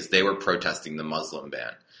Tower because they were protesting the Muslim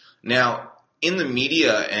ban. Now, in the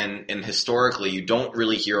media and historically, you don't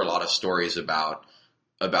really hear a lot of stories about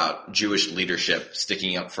Jewish leadership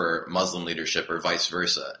sticking up for Muslim leadership or vice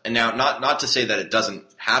versa. And now, not to say that it doesn't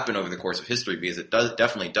happen over the course of history, because it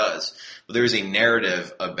definitely does, but there is a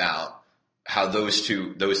narrative about how those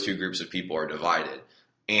two groups of people are divided.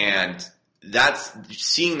 And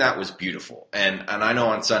seeing that was beautiful. And I know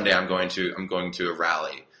on Sunday I'm going to a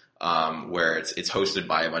rally where it's hosted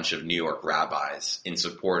by a bunch of New York rabbis in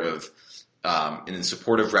support of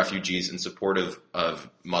refugees, in support of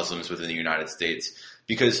Muslims within the United States,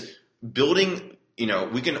 because building,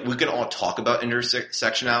 we can all talk about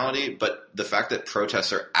intersectionality, but the fact that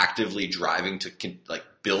protests are actively driving to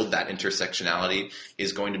build that intersectionality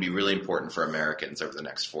is going to be really important for Americans over the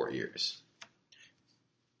next 4 years.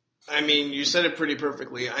 I mean, you said it pretty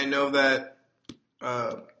perfectly. I know that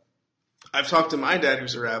I've talked to my dad,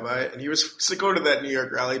 who's a rabbi, and he was supposed to go to that New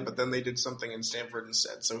York rally, but then they did something in Stanford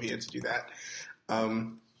instead, so he had to do that.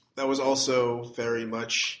 That was also very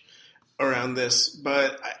much around this.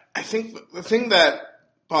 But I think the thing that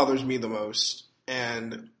bothers me the most,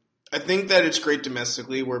 and I think that it's great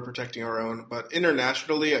domestically, we're protecting our own, but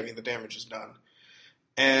internationally, I mean, the damage is done.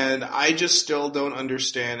 And I just still don't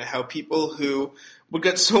understand how people who would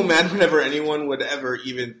get so mad whenever anyone would ever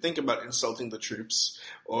even think about insulting the troops,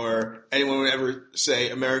 or anyone would ever say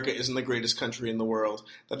America isn't the greatest country in the world,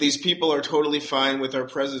 that these people are totally fine with our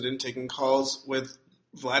president taking calls with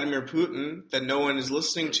Vladimir Putin that no one is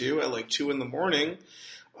listening to at 2 a.m,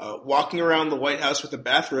 walking around the White House with a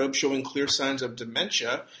bathrobe showing clear signs of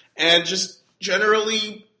dementia, and just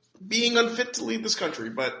generally being unfit to lead this country.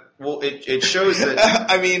 But well, it shows that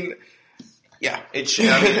I mean, yeah,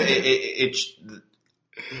 the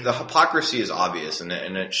hypocrisy is obvious, and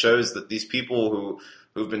it shows that these people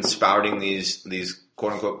who've been spouting these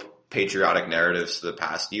quote unquote patriotic narratives for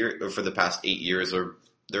the past 8 years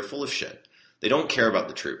they're full of shit. They don't care about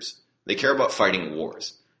the troops. They care about fighting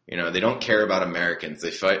wars. They don't care about Americans.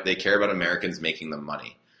 They care about Americans making them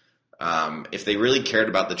money. If they really cared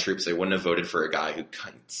about the troops, they wouldn't have voted for a guy who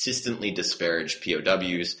consistently disparaged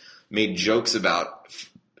POWs, made jokes about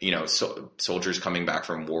soldiers coming back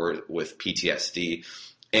from war with PTSD,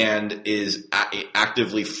 and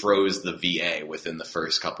actively froze the VA within the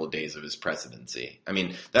first couple of days of his presidency. I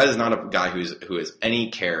mean, that is not a guy who has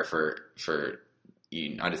any care for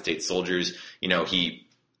United States soldiers.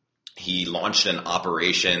 He launched an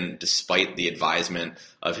operation despite the advisement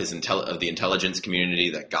of the intelligence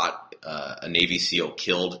community that got a Navy SEAL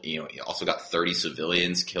killed. He also got 30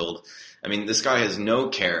 civilians killed. I mean, this guy has no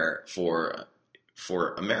care for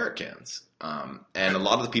Americans. And a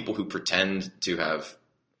lot of the people who pretend to have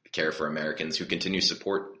care for Americans, who continue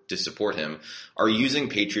to support him, are using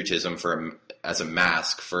patriotism as a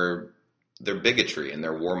mask for their bigotry and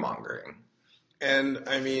their warmongering. And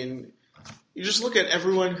I mean, you just look at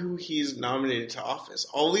everyone who he's nominated to office.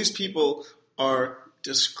 All these people are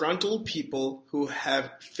disgruntled people who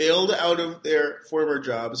have failed out of their former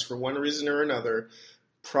jobs for one reason or another,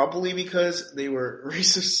 probably because they were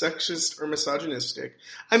racist, sexist, or misogynistic.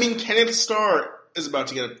 I mean, Kenneth Starr is about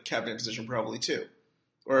to get a cabinet position probably too,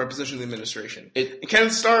 or a position in the administration. And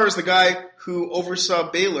Kenneth Starr is the guy who oversaw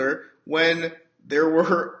Baylor when there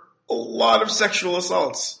were a lot of sexual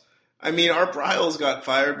assaults. I mean, Art Briles got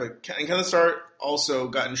fired, but Kenneth Starr also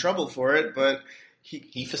got in trouble for it, but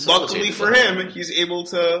he luckily for him, he's able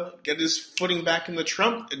to get his footing back in the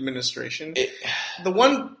Trump administration. The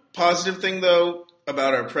one positive thing, though,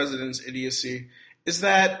 about our president's idiocy is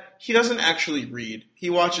that he doesn't actually read. He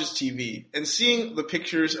watches TV. And seeing the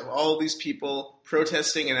pictures of all these people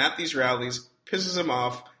protesting and at these rallies pisses him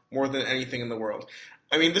off more than anything in the world.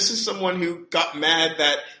 I mean, this is someone who got mad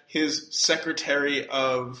that his secretary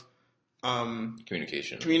of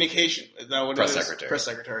communication. Is that what Press it is? secretary. Press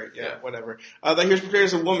secretary. Yeah. Whatever. That he was portrayed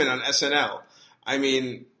as a woman on SNL. I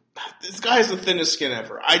mean, this guy has the thinnest skin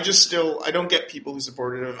ever. I don't get people who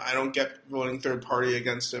supported him. I don't get voting third party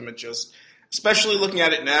against him. It just, especially looking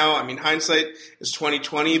at it now, I mean, hindsight is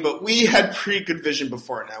 20/20, but we had pretty good vision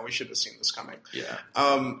before now. We should have seen this coming. Yeah.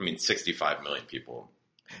 I mean, 65 million people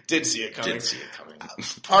did see it coming.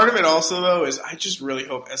 Part of it also, though, is I just really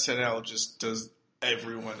hope SNL just does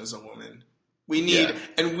everyone as a woman. We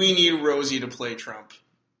need Rosie to play Trump.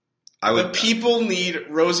 The people need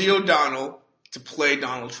Rosie O'Donnell to play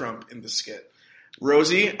Donald Trump in the skit.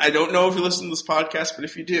 Rosie, I don't know if you listen to this podcast, but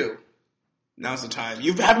if you do, now's the time.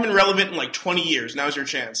 You haven't been relevant in 20 years. Now's your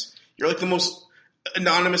chance. You're the most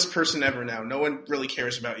anonymous person ever now. No one really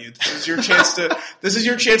cares about you. This is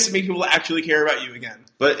your chance to make people actually care about you again.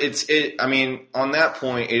 But I mean, on that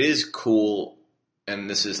point, it is cool. And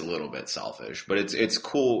this is a little bit selfish, but it's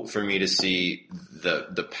cool for me to see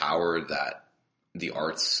the power that the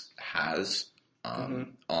arts has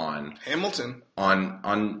on Hamilton,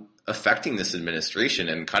 on affecting this administration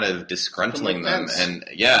and kind of disgruntling them. And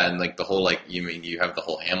the whole you have the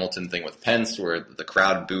whole Hamilton thing with Pence, where the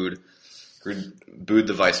crowd booed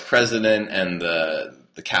the vice president, and the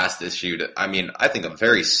the cast issued, I mean, I think a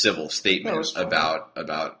very civil statement fine.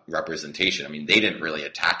 about representation. I mean, they didn't really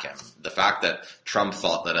attack him. The fact that Trump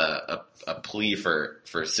thought that a plea for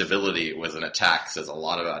civility was an attack says a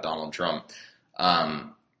lot about Donald Trump.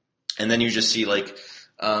 And then you just see like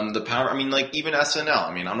the power. I mean, like even SNL.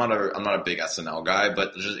 I mean, I'm not a big SNL guy,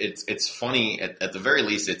 but it's funny at the very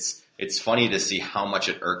least. It's funny to see how much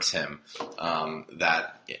it irks him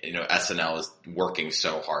that SNL is working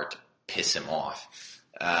so hard to piss him off.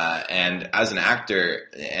 And as an actor,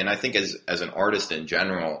 and I think as an artist in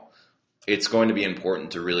general, it's going to be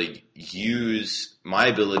important to really use my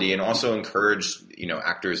ability and also encourage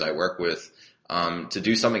actors I work with to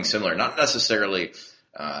do something similar. Not necessarily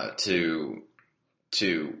to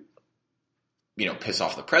piss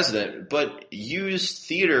off the president, but use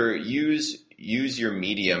theater, use your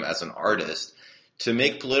medium as an artist to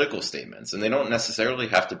make political statements. And they don't necessarily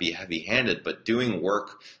have to be heavy-handed, but doing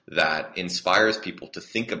work that inspires people to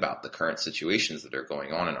think about the current situations that are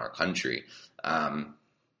going on in our country. And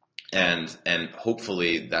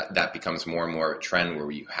hopefully that becomes more and more a trend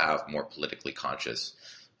where you have more politically conscious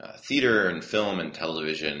theater and film and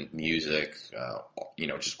television, music,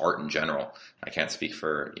 just art in general. I can't speak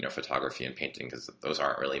for, photography and painting because those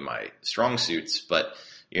aren't really my strong suits, but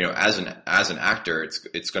as an actor,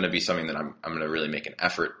 it's going to be something that I'm going to really make an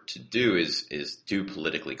effort to do is do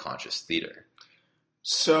politically conscious theater.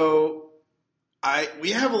 So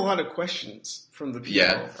we have a lot of questions from the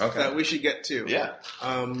people that we should get to. Yeah.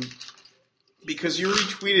 Because you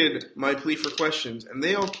retweeted my plea for questions, and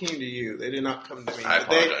they all came to you. They did not come to me. I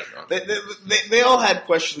apologize. They all had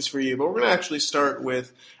questions for you, but we're going to actually start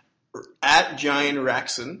with at Giant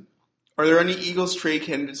Raxon. Are there any Eagles trade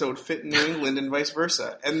candidates that would fit in New England and vice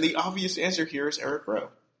versa? And the obvious answer here is Eric Rowe.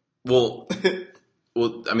 Well,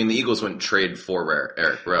 I mean, the Eagles wouldn't trade for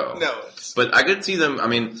Eric Rowe. No. But I could see them, I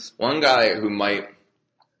mean, one guy who might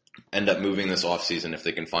end up moving this offseason if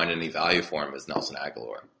they can find any value for him is Nelson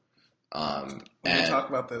Aguilar. We can talk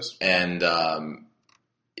about this. And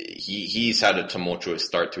he's had a tumultuous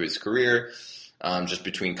start to his career, just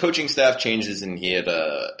between coaching staff changes, and he had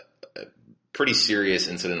a pretty serious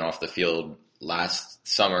incident off the field last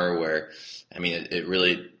summer where, I mean, it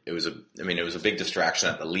was a big distraction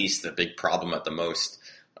at the least, a big problem at the most.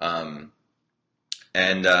 And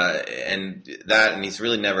he's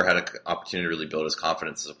really never had an opportunity to really build his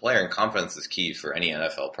confidence as a player, and confidence is key for any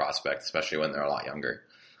NFL prospect, especially when they're a lot younger.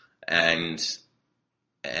 And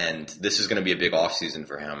this is going to be a big offseason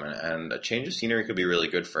for him, and a change of scenery could be really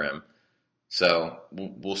good for him. So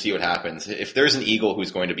we'll see what happens. If there's an Eagle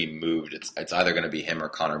who's going to be moved, it's either going to be him or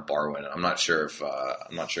Connor Barwin. I'm not sure if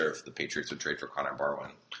the Patriots would trade for Connor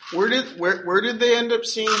Barwin. Where did they end up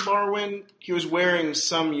seeing Barwin? He was wearing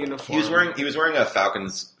some uniform. He was wearing a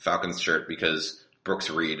Falcons shirt because Brooks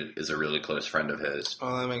Reed is a really close friend of his.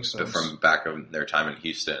 Oh, that makes sense. From back in their time in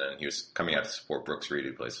Houston, and he was coming out to support Brooks Reed,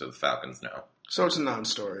 who plays for the Falcons now. So it's a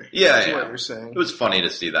non-story. Yeah, That's yeah. what you're saying. It was funny to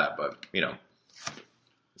see that, but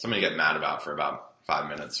something to get mad about for about 5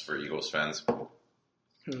 minutes for Eagles fans.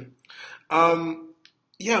 You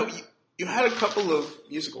had a couple of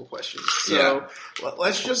musical questions. So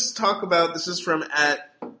let's just talk about, this is from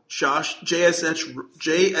at Josh,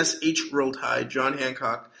 JSH Rolled High, John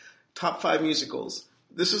Hancock, top 5 musicals.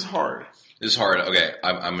 This is hard. Okay,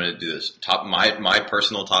 I'm going to do this. My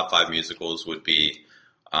personal top 5 musicals would be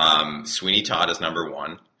Sweeney Todd is number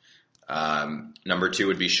 1. Number 2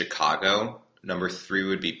 would be Chicago. Number 3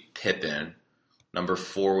 would be Pippin. Number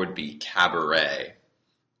 4 would be Cabaret.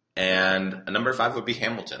 And number 5 would be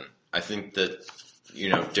Hamilton. I think that,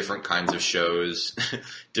 different kinds of shows,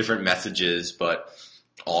 different messages, but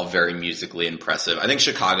all very musically impressive. I think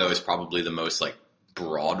Chicago is probably the most,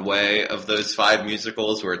 Broadway of those 5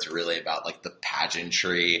 musicals, where it's really about, the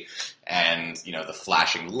pageantry and, the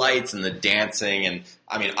flashing lights and the dancing. And,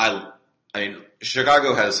 I mean,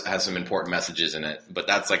 Chicago has some important messages in it, but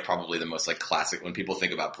that's probably the most classic. When people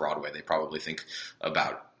think about Broadway, they probably think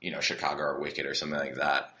about Chicago or Wicked or something like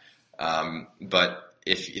that. But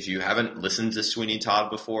if you haven't listened to Sweeney Todd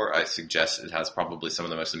before, I suggest it has probably some of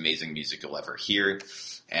the most amazing music you'll ever hear,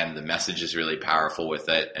 and the message is really powerful with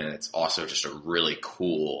it, and it's also just a really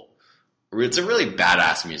cool. It's a really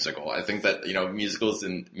badass musical. I think that musicals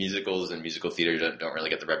and musical theater don't really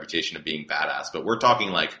get the reputation of being badass, but we're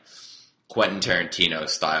talking Quentin Tarantino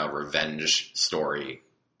style revenge story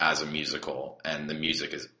as a musical, and the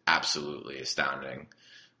music is absolutely astounding.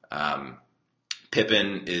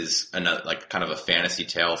 Pippin is another kind of a fantasy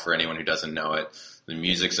tale for anyone who doesn't know it. The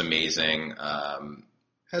music's amazing.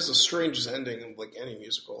 Has the strangest ending of any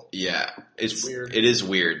musical. Yeah, it's weird. It is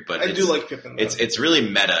weird, but I do like Pippin, though. It's really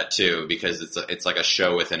meta too, because it's like a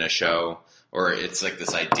show within a show. or it's like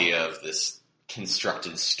this idea of this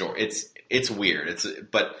constructed story. It's weird.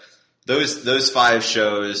 But those 5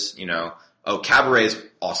 shows, Cabaret is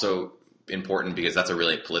also important because that's a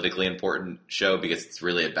really politically important show because it's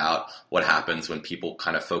really about what happens when people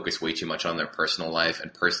kind of focus way too much on their personal life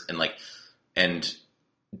and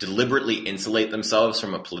deliberately insulate themselves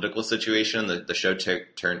from a political situation. The show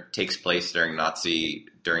takes place during Nazi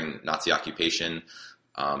occupation,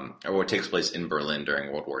 or it takes place in Berlin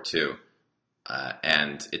during World War II,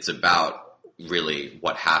 and it's about really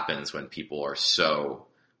what happens when people are so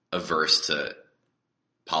averse to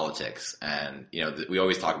politics. And we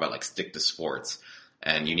always talk about like stick to sports,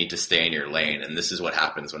 and you need to stay in your lane. And this is what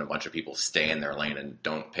happens when a bunch of people stay in their lane and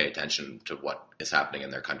don't pay attention to what is happening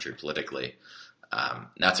in their country politically.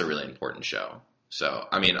 That's a really important show. So,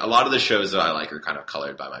 I mean, a lot of the shows that I like are kind of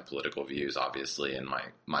colored by my political views, obviously, and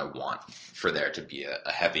my want for there to be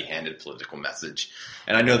a heavy-handed political message.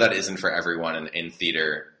 And I know that isn't for everyone in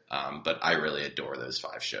theater, but I really adore those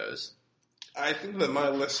 5 shows. I think that my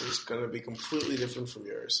list is going to be completely different from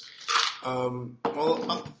yours.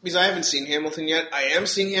 Because I haven't seen Hamilton yet. I am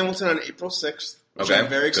seeing Hamilton on April 6th, which I'm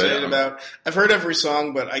very excited about. I've heard every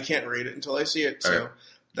song, but I can't rate it until I see it, so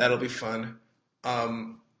that'll be fun.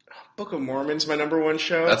 Book of Mormon's my number 1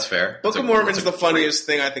 show. That's fair. Book of Mormon's the funniest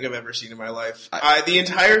thing I think I've ever seen in my life. The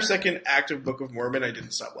entire second act of Book of Mormon, I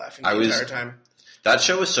didn't stop laughing the entire time. That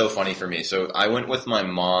show was so funny for me. So I went with my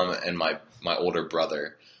mom and my older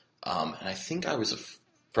brother, and I think I was a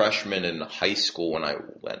freshman in high school when I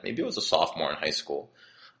went. Maybe I was a sophomore in high school.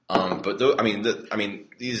 These are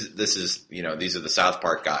the South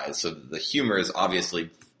Park guys, so the humor is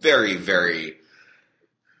obviously very, very,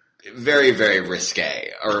 very, very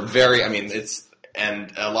risque,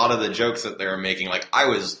 and a lot of the jokes that they were making, like I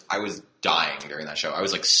was dying during that show. I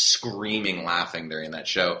was like screaming, laughing during that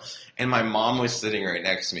show. And my mom was sitting right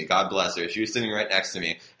next to me. God bless her. She was sitting right next to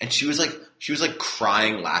me, and she was like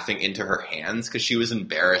crying, laughing into her hands because she was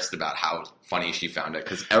embarrassed about how funny she found it.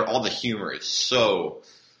 Because all the humor is so.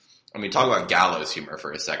 I mean, talk about gallows humor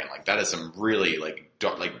for a second. Like that is some really like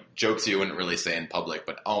jokes you wouldn't really say in public.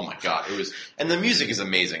 But oh my god, it was. And the music is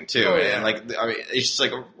amazing too. Oh, yeah. And it's just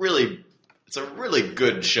like it's a really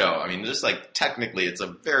good show. I mean, just like technically, it's a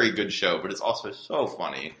very good show, but it's also so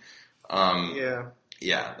funny.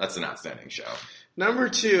 Yeah, that's an outstanding show. Number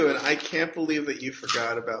 2, and I can't believe that you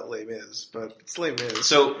forgot about Les Mis, but it's Les Mis.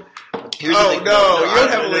 So, here's the thing. You don't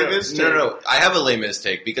have a Les Mis take. No. I have a Les Mis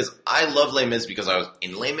take because I love Les Mis because I was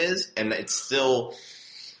in Les Mis, and it's still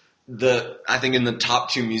I think in the top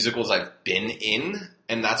 2 musicals I've been in,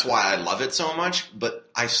 and that's why I love it so much. But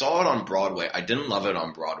I saw it on Broadway. I didn't love it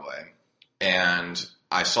on Broadway. And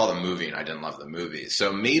I saw the movie, and I didn't love the movie.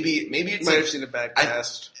 So maybe it's might have seen a bad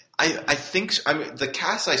cast. I think so. I mean the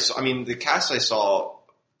cast I saw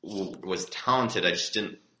was talented. I just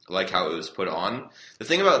didn't like how it was put on. The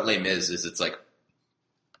thing about Les Mis is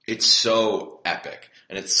it's so epic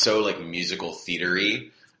and it's so like musical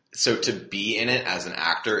theater-y. So to be in it as an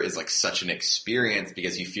actor is like such an experience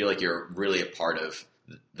because you feel like you're really a part of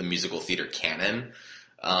the musical theater canon.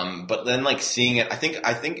 But then like seeing it, I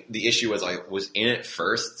think the issue was I was in it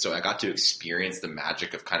first, so I got to experience the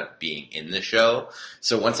magic of kind of being in the show.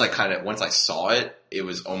 So once I saw it, it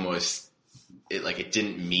was almost, it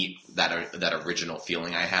didn't meet that original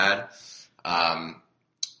feeling I had.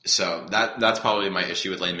 So that's probably my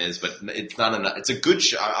issue with Les Mis, but it's not enough. It's a good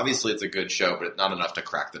show. Obviously it's a good show, but it's not enough to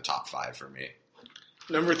crack the top 5 for me.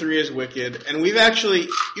 Number 3 is Wicked, and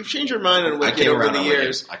you've changed your mind on Wicked over the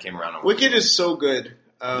years. I came around on Wicked is so good.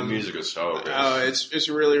 The music is so good. It's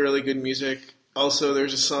really, really good music. Also,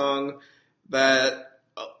 there's a song that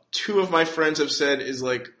 2 of my friends have said is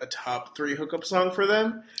like a top 3 hookup song for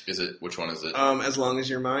them. Is it? Which one is it? As Long as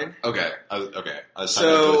You're Mine. Okay. I was trying to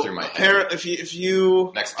go through my head. If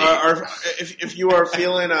you if you are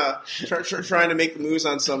feeling trying to make the moves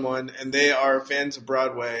on someone and they are fans of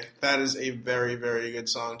Broadway, that is a very, very good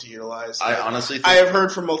song to utilize. I honestly think I have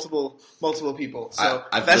heard from multiple people. So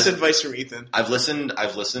that's advice from Ethan. I've listened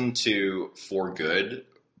to For Good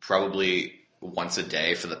probably once a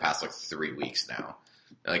day for the past like 3 weeks now.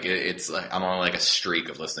 Like it's like I'm on like a streak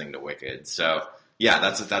of listening to Wicked. So yeah,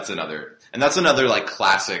 that's another like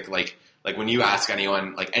classic like when you ask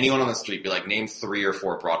anyone on the street, be like name 3 or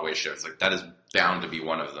 4 Broadway shows, like that is bound to be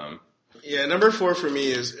one of them. Yeah, number 4 for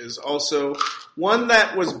me is also one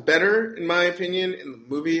that was better in my opinion in the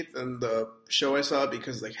movie than the show I saw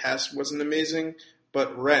because the cast wasn't amazing.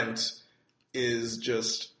 But Rent is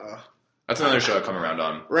just that's another show I come around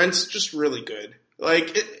on. Rent's just really good. And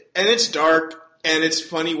it's dark. And it's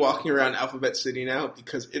funny walking around Alphabet City now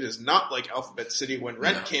because it is not like Alphabet City when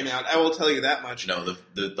Rent came out. I will tell you that much. No,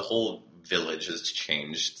 the whole village has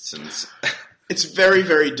changed since. It's very,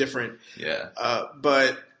 very different. Yeah.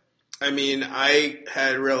 But I mean, I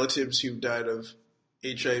had relatives who died of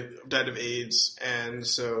HIV, died of AIDS, and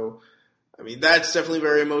so I mean that's definitely a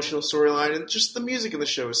very emotional storyline, and just the music in the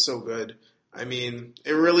show is so good. I mean,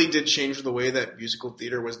 it really did change the way that musical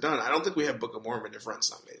theater was done. I don't think we have Book of Mormon if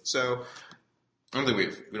Rent's not made. So I don't think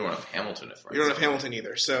we don't have Hamilton if Rent's we don't have Hamilton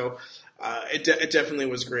either. So it definitely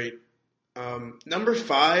was great. Number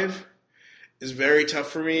 5 is very tough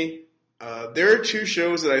for me. There are 2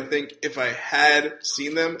 shows that I think if I had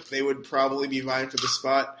seen them, they would probably be vying for the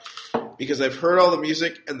spot because I've heard all the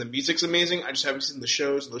music and the music's amazing. I just haven't seen the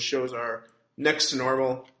shows. The shows are Next to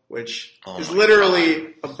Normal, which is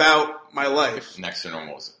literally about my life. Next to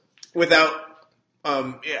Normal is without,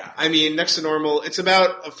 I mean, Next to Normal, it's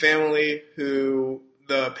about a family who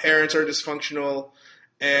the parents are dysfunctional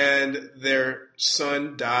and their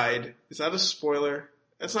son died. Is that a spoiler?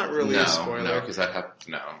 That's not really a spoiler. No, because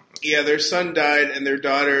no. Yeah, their son died, and their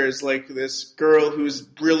daughter is like this girl who's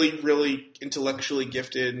really, really intellectually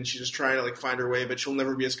gifted, and she's just trying to like find her way, but she'll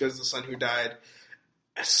never be as good as the son who died.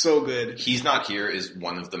 It's so good. He's Not Here is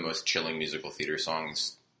one of the most chilling musical theater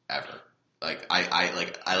songs ever. Like I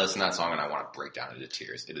listen to that song and I want to break down into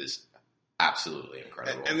tears. It is absolutely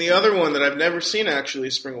incredible. And the other one that I've never seen actually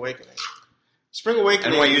is Spring Awakening. Spring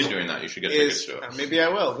Awakening. NYU's doing that. You should get tickets to it. Maybe I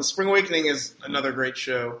will. The Spring Awakening is another great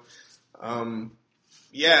show.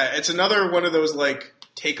 Yeah, it's another one of those like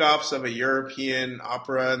takeoffs of a European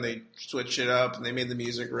opera, and they switch it up, and they made the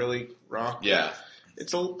music really rock. Yeah,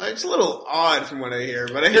 it's a little odd from what I hear,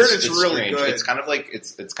 but I heard it's really strange. good. It's kind of like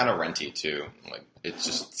it's kind of Renty too. Like it's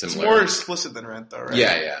just similar. It's more explicit than Rent, though, right?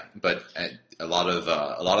 Yeah. But a lot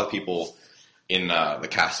of people in the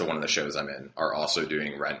cast of one of the shows I'm in are also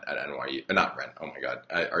doing Rent at NYU. Not Rent. Oh my god,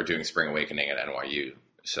 are doing Spring Awakening at NYU.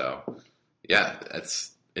 So yeah,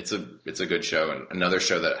 it's a good show and another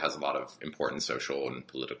show that has a lot of important social and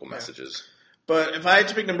political messages. But if I had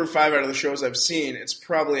to pick number 5 out of the shows I've seen, it's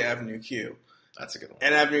probably Avenue Q. That's a good one.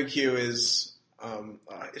 And Avenue Q is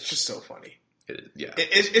it's just so funny.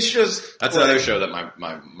 It's just that's another show that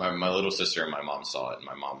my little sister and my mom saw it, and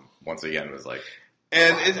my mom once again was like.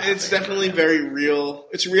 And it's definitely very real.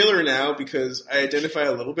 It's realer now because I identify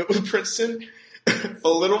a little bit with Princeton. A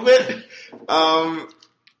little bit.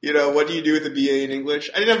 You know, what do you do with a BA in English?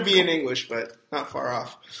 I didn't have a BA in English, but not far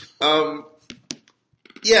off.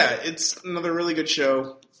 Yeah, it's another really good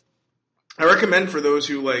show. I recommend for those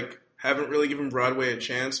who like haven't really given Broadway a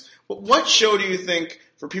chance. What show do you think,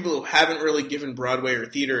 for people who haven't really given Broadway or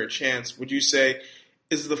theater a chance, would you say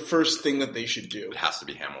is the first thing that they should do? It has to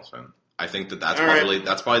be Hamilton. I think that's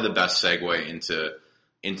probably the best segue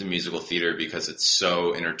into musical theater because it's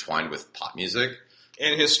so intertwined with pop music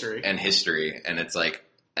and history. And it's like,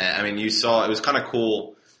 I mean, you saw it was kind of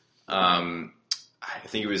cool. I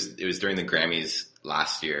think it was during the Grammys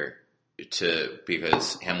last year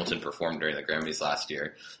because Hamilton performed during the Grammys last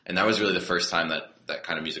year, and that was really the first time that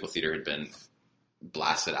kind of musical theater had been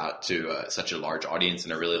blasted out to such a large audience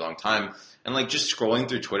in a really long time. And like just scrolling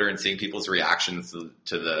through Twitter and seeing people's reactions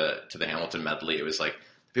to the Hamilton medley, it was like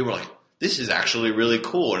people were like, "This is actually really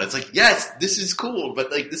cool," and it's like, yes, this is cool,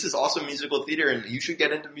 but like this is also musical theater, and you should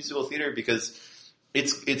get into musical theater because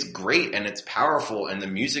it's great and it's powerful, and the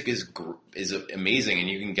music is amazing, and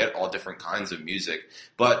you can get all different kinds of music.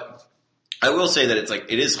 But I will say that it's like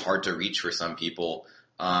it is hard to reach for some people.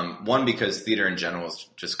 One, because theater in general is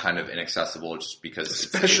just kind of inaccessible, just because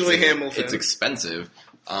especially Hamilton, it's expensive.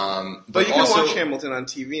 But you can watch Hamilton on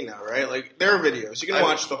TV now, right? Like there are videos. You can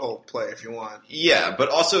watch the whole play if you want. Yeah, but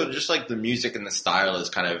also just like the music and the style is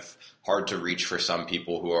kind of hard to reach for some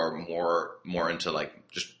people who are more into like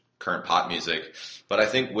just current pop music. But I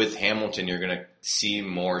think with Hamilton, you're going to see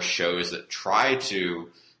more shows that try to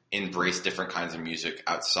embrace different kinds of music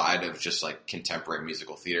outside of just like contemporary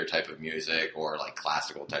musical theater type of music or like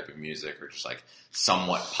classical type of music or just like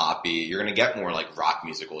somewhat poppy. You're going to get more like rock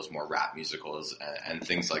musicals, more rap musicals and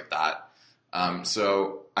things like that.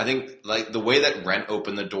 So I think like the way that Rent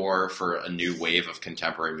opened the door for a new wave of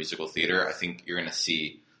contemporary musical theater, I think you're going to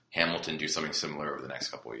see Hamilton do something similar over the next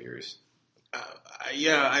couple of years.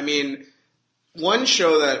 Yeah, I mean, one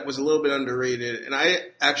show that was a little bit underrated, and I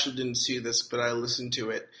actually didn't see this, but I listened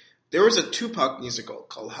to it. There was a Tupac musical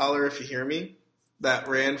called Holler If You Hear Me that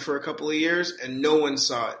ran for a couple of years, and no one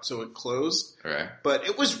saw it, so it closed. Okay. But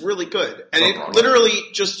it was really good. And it literally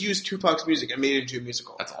just used Tupac's music and made it into a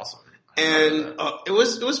musical. That's awesome. And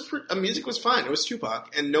music was fine. It was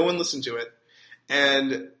Tupac, and no one listened to it.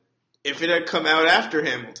 And if it had come out after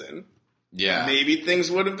Hamilton, maybe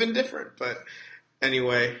things would have been different. But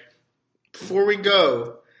anyway, before we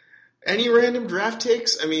go, Any random draft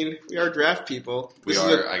takes? I mean, we are draft people.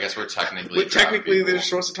 I guess we're technically they're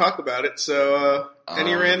supposed to talk about it. So,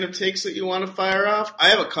 any random takes that you want to fire off? I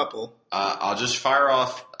have a couple. I'll just fire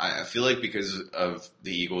off. I feel like because of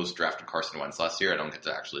the Eagles drafted Carson Wentz last year, I don't get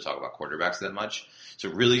to actually talk about quarterbacks that much. So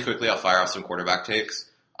really quickly, I'll fire off some quarterback takes.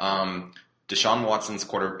 Deshaun Watson's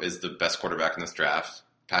is the best quarterback in this draft.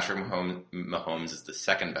 Patrick Mahomes is the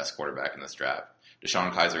second best quarterback in this draft.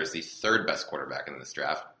 Deshaun Kaiser is the third best quarterback in this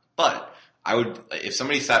draft. But if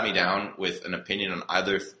somebody sat me down with an opinion on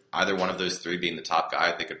either one of those three being the top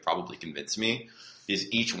guy, they could probably convince me.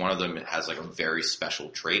 Because each one of them has like a very special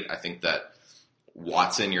trait. I think that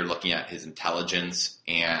Watson, you're looking at his intelligence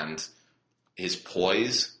and his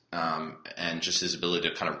poise, and just his ability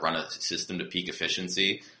to kind of run a system to peak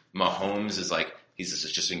efficiency. Mahomes is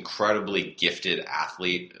he's just incredibly gifted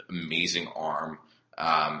athlete, amazing arm,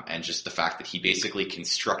 and just the fact that he basically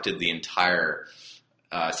constructed the entire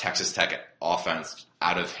Texas Tech offense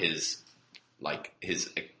out of his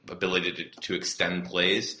ability to extend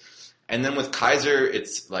plays. And then with Kaiser,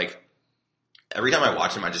 it's like every time I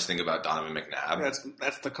watch him, I just think about Donovan McNabb.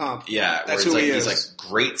 That's the comp. Yeah, that's who he is. He's like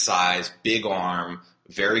great size, big arm,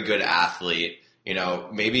 very good athlete. You know,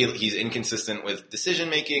 maybe he's inconsistent with decision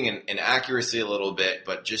making and accuracy a little bit,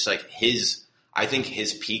 but just like I think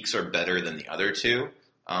his peaks are better than the other two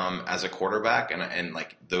as a quarterback, and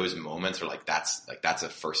like those moments are that's a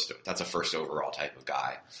first overall type of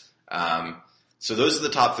guy. So those are the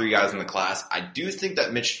top three guys in the class. I do think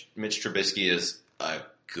that Mitch Trubisky is a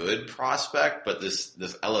good prospect, but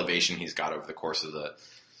this elevation he's got over the course of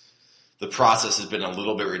the process has been a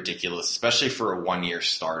little bit ridiculous, especially for a 1-year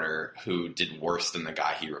starter who did worse than the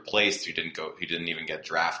guy he replaced, who didn't even get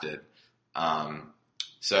drafted.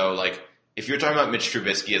 So like if you're talking about Mitch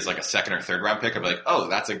Trubisky as like a second or third round pick, I'd be like, oh,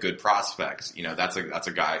 that's a good prospect. You know, that's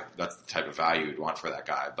a guy, that's the type of value you'd want for that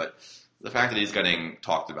guy. But the fact that he's getting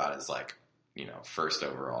talked about as like, you know, first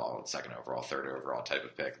overall, second overall, third overall type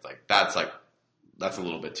of pick, that's a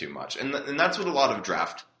little bit too much. And that's what a lot of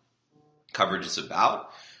draft coverage is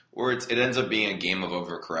about, where it ends up being a game of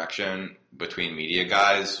overcorrection between media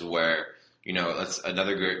guys where, you know, that's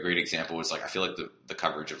another great example was like, I feel like the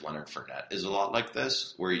coverage of Leonard Fournette is a lot like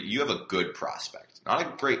this, where you have a good prospect, not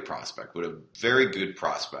a great prospect, but a very good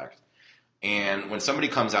prospect. And when somebody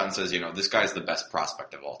comes out and says, you know, this guy's the best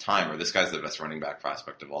prospect of all time, or this guy's the best running back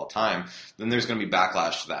prospect of all time, then there's going to be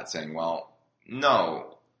backlash to that saying, well,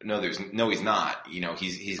 no, he's not. You know,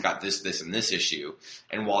 he's got this, and this issue.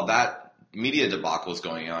 And while that media debacle is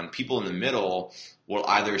going on, people in the middle will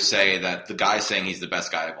either say that the guy saying he's the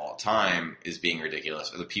best guy of all time is being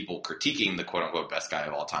ridiculous, or the people critiquing the quote unquote best guy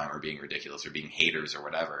of all time are being ridiculous or being haters or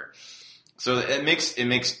whatever. So it makes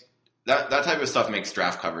that type of stuff makes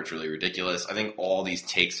draft coverage really ridiculous. I think all these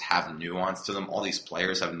takes have nuance to them. All these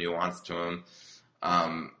players have nuance to them.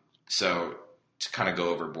 So to kind of go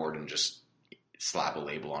overboard and just slap a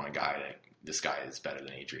label on a guy that this guy is better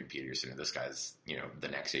than Adrian Peterson, or this guy's, you know, the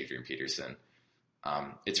next Adrian Peterson,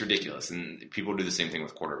 it's ridiculous. And people do the same thing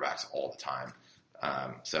with quarterbacks all the time.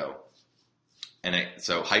 So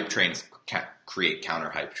hype trains create counter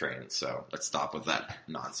hype trains. So let's stop with that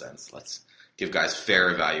nonsense. Let's give guys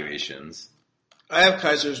fair evaluations. I have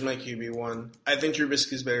Kaiser as my QB1. I think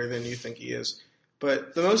Trubisky is better than you think he is.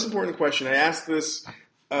 But the most important question, I asked this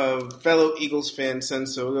of fellow Eagles fan Sen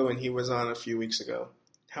Sogo, and he was on a few weeks ago.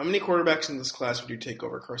 How many quarterbacks in this class would you take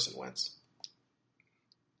over Carson Wentz?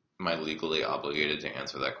 Am I legally obligated to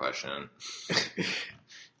answer that question?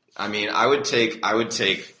 I mean, I would take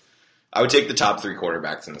the top three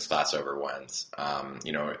quarterbacks in this class over Wentz.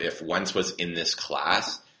 You know, if Wentz was in this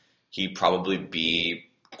class, he'd probably be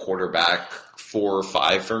quarterback 4 or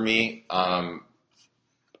 5 for me.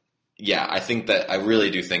 Yeah, I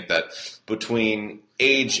really do think that between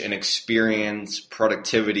age and experience,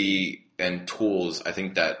 productivity and tools, I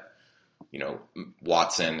think that, you know,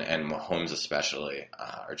 Watson and Mahomes especially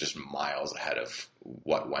are just miles ahead of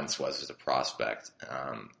what Wentz was as a prospect.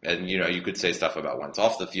 And, you know, you could say stuff about Wentz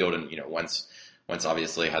off the field, and, you know, Wentz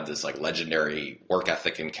obviously had this like legendary work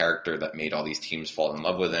ethic and character that made all these teams fall in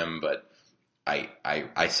love with him, but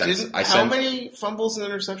I sense how many fumbles and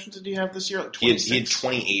interceptions did he have this year? Like he had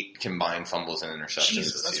 28 combined fumbles and interceptions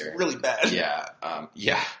this year. That's really bad.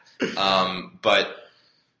 Yeah.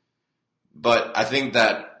 But I think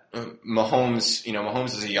that Mahomes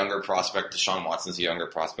is a younger prospect. Deshaun Watson's a younger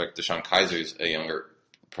prospect. Deshaun Kaiser's a younger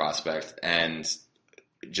prospect, and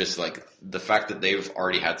just like the fact that they've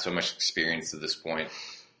already had so much experience to this point,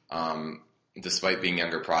 despite being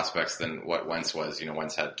younger prospects than what Wentz was. You know,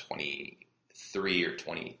 Wentz had 23 or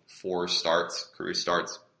 24 career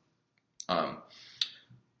starts.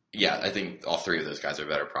 Yeah, I think all three of those guys are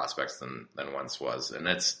better prospects than Wentz was, and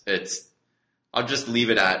it's. I'll just leave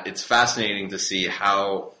it at it's fascinating to see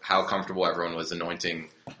how comfortable everyone was anointing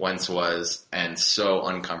Wentz was, and so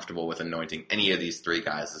uncomfortable with anointing any of these three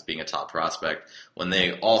guys as being a top prospect when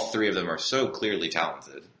all three of them are so clearly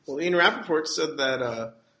talented. Well, Ian Rappaport said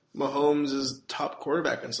that Mahomes is top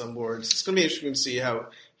quarterback on some boards. It's going to be interesting to see how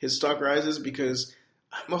his stock rises because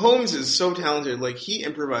Mahomes is so talented. Like, he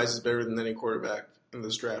improvises better than any quarterback in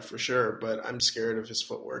this draft for sure, but I'm scared of his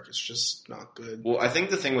footwork. It's just not good. Well, I think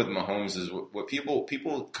the thing with Mahomes is what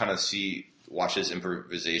people kind of watch his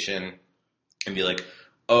improvisation and be like,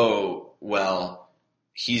 oh, well,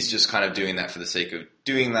 he's just kind of doing that for the sake of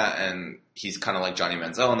doing that, and he's kind of like Johnny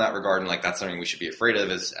Manziel in that regard, and like that's something we should be afraid of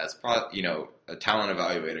as talent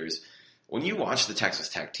evaluators. When you watch the Texas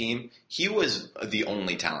Tech team, he was the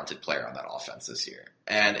only talented player on that offense this year,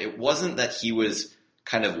 and it wasn't that he was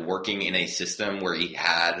kind of working in a system where he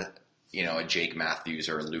had, a Jake Matthews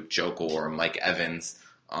or a Luke Jokel or a Mike Evans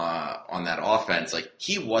on that offense. Like,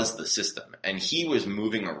 he was the system, and he was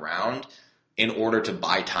moving around in order to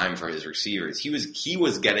buy time for his receivers. He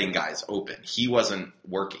was getting guys open. He wasn't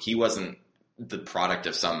the product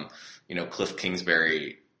of some, Cliff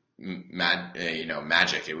Kingsbury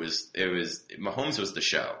magic. It was Mahomes was the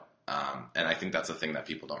show. And I think that's a thing that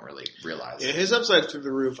people don't really realize. Yeah, his upside's through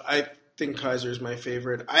the roof. I think Kaiser's my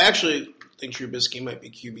favorite. I actually think Trubisky might be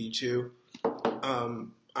QB too.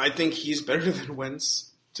 I think he's better than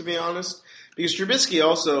Wentz, to be honest. Because Trubisky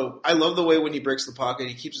also, I love the way when he breaks the pocket,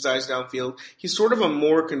 he keeps his eyes downfield. He's sort of a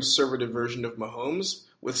more conservative version of Mahomes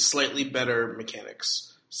with slightly better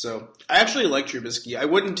mechanics. So I actually like Trubisky. I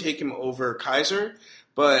wouldn't take him over Kaiser,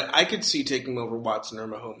 but I could see taking him over Watson or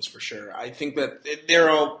Mahomes for sure. I think that they're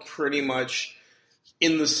all pretty much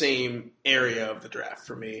in the same area of the draft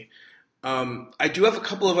for me. I do have a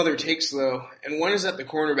couple of other takes, though, and one is at the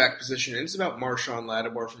cornerback position, and it's about Marshawn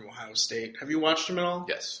Lattimore from Ohio State. Have you watched him at all?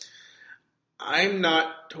 Yes. I'm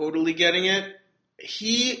not totally getting it.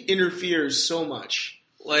 He interferes so much.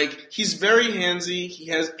 Like, he's very handsy. He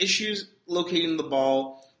has issues locating the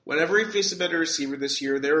ball. Whenever he faced a better receiver this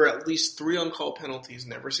year, there were at least 3 uncalled penalties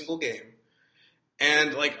in every single game.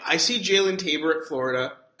 And, like, I see Jalen Tabor at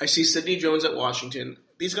Florida. I see Sidney Jones at Washington.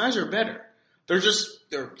 These guys are better. They're just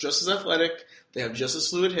as athletic, they have just as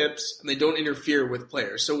fluid hips, and they don't interfere with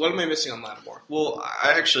players. So what am I missing on Lattimore? Well,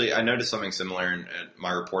 I noticed something similar, and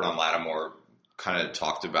my report on Lattimore kind of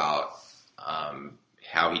talked about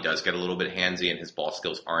how he does get a little bit handsy and his ball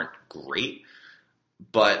skills aren't great.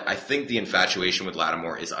 But I think the infatuation with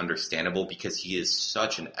Lattimore is understandable because he is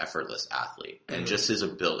such an effortless athlete. And just his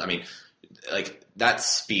ability, I mean, like, that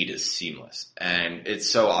speed is seamless. And it's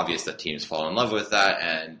so obvious that teams fall in love with that.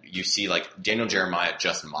 And you see, like, Daniel Jeremiah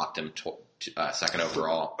just mocked him second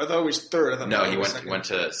overall. I thought it was third. No, he went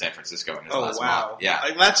to San Francisco in his last mock. Yeah.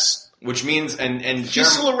 Like, that's... Which means, and he's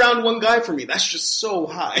still a round one guy for me. That's just so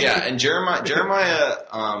high. Yeah, and Jeremiah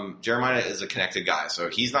is a connected guy, so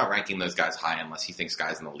he's not ranking those guys high unless he thinks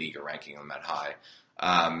guys in the league are ranking them that high.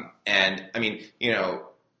 And I mean,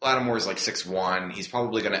 Lattimore is like 6'1". He's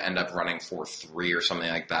probably going to end up running 4'3" or something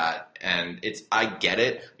like that. And I get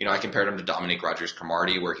it. I compared him to Dominique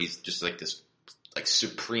Rodgers-Cromartie, where he's just like this like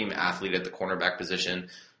supreme athlete at the cornerback position.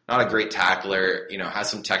 Not a great tackler, has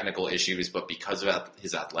some technical issues, but because of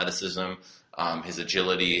his athleticism, his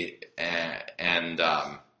agility, and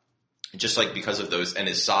just like because of those and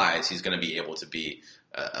his size, he's going to be able to be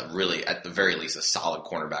really, at the very least, a solid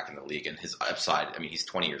cornerback in the league. And his upside, I mean, he's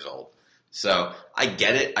 20 years old. So I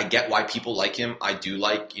get it. I get why people like him. I do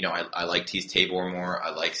like, I like Tease Tabor more. I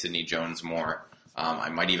like Sidney Jones more. I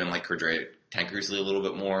might even like Cordrea Tankersley a little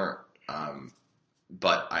bit more.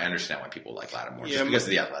 But I understand why people like Lattimore, just because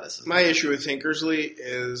of the athleticism. My issue with Tankersley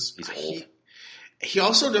is he's old. He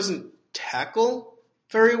also doesn't tackle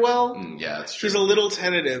very well. Yeah, that's true. He's a little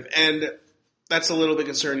tentative, and that's a little bit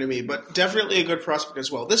concerning to me, but definitely a good prospect as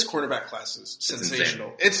well. This cornerback class is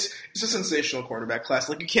sensational. It's a sensational cornerback class.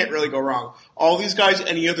 Like, you can't really go wrong. All these guys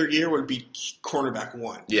any other year would be cornerback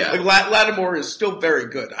 1. Yeah. Like, Lattimore is still very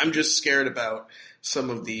good. I'm just scared about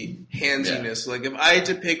some of the handsiness. Yeah. Like, if I had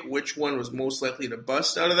to pick which one was most likely to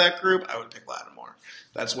bust out of that group, I would pick Lattimore.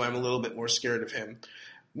 That's why I'm a little bit more scared of him.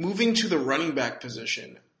 Moving to the running back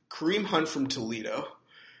position, Kareem Hunt from Toledo.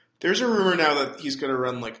 There's a rumor now that he's going to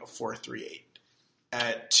run like a 4.38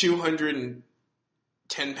 at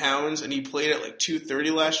 210 pounds, and he played at like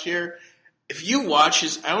 230 last year. If you watch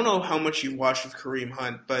I don't know how much you've watched of Kareem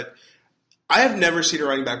Hunt, but I have never seen a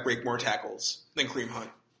running back break more tackles than Kareem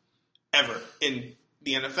Hunt. Ever. In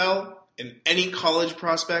the NFL, in any college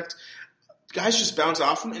prospect. Guys just bounce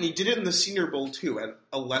off him, and he did it in the Senior Bowl too, at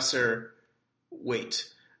a lesser weight.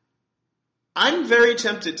 I'm very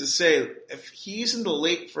tempted to say if he's in the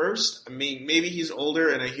late first, I mean, maybe he's older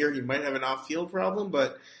and I hear he might have an off-field problem,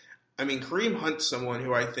 but I mean, Kareem Hunt's someone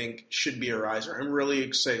who I think should be a riser. I'm really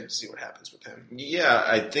excited to see what happens with him. Yeah,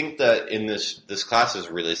 I think that in this class is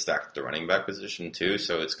really stacked at the running back position too,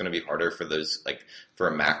 so it's going to be harder for those for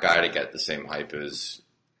a Mac guy to get the same hype as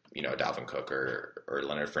Dalvin Cook or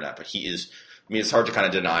Leonard Fournette. But he is. I mean, it's hard to kind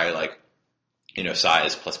of deny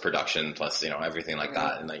size plus production plus everything like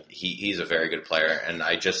that, and he's a very good player. And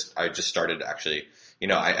I just started actually.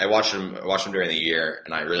 I watched him during the year,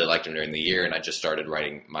 and I really liked him during the year, and I just started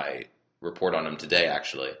writing my report on him today,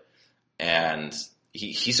 actually. And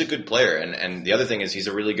he's a good player, and the other thing is he's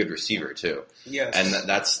a really good receiver too. Yes, and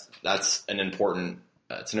that's an important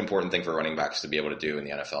thing for running backs to be able to do in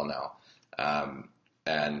the NFL now.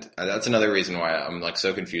 And that's another reason why I'm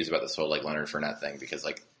so confused about this whole Leonard Fournette thing, because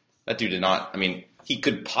that dude did not. I mean, he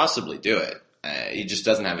could possibly do it. He just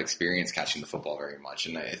doesn't have experience catching the football very much,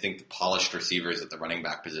 and I think the polished receivers at the running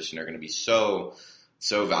back position are going to be so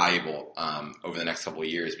valuable over the next couple of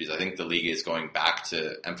years, because I think the league is going back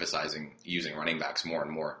to emphasizing using running backs more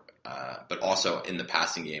and more, but also in the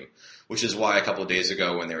passing game, which is why a couple of days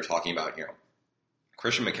ago when they were talking about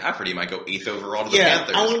Christian McCaffrey might go 8th overall to the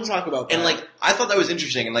Panthers. I want to talk about that. And I thought that was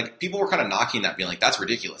interesting, and people were kind of knocking that, being that's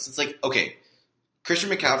ridiculous. It's okay,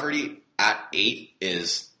 Christian McCaffrey at 8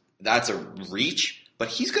 that's a reach, but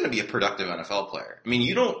he's going to be a productive NFL player. I mean,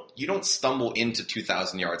 you don't stumble into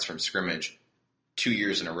 2,000 yards from scrimmage 2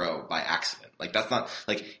 years in a row by accident. That's not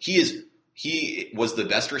he was the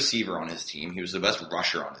best receiver on his team. He was the best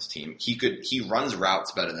rusher on his team. He runs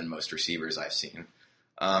routes better than most receivers I've seen.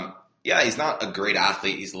 Yeah, he's not a great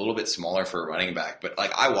athlete. He's a little bit smaller for a running back, but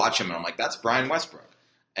I watch him and I'm that's Brian Westbrook.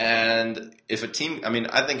 And if a team,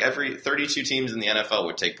 I think every 32 teams in the NFL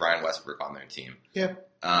would take Brian Westbrook on their team. Yeah.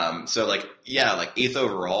 So 8th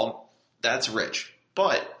overall, that's rich.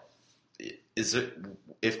 But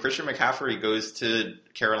if Christian McCaffrey goes to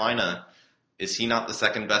Carolina, is he not the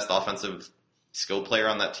second best offensive skill player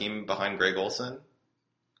on that team behind Greg Olsen?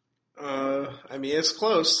 It's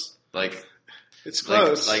close. It's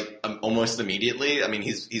close. Almost immediately.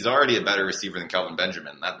 He's already a better receiver than Kelvin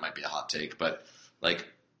Benjamin. That might be a hot take, but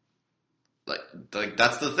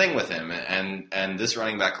that's the thing with him, and this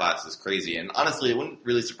running back class is crazy. And honestly, it wouldn't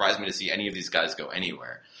really surprise me to see any of these guys go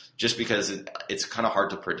anywhere, just because it's kind of hard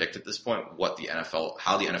to predict at this point how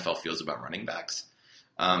the NFL feels about running backs,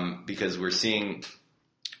 because we're seeing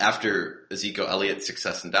after Ezekiel Elliott's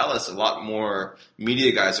success in Dallas, a lot more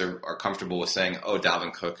media guys are comfortable with saying, "Oh,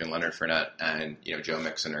 Dalvin Cook and Leonard Fournette and Joe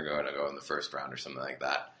Mixon are going to go in the first round" or something like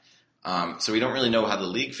that. So we don't really know how the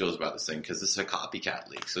league feels about this thing, because this is a copycat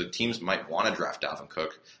league. So teams might want to draft Dalvin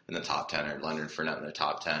Cook in the top 10 or Leonard Fournette in the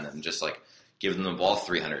top 10 and just give them the ball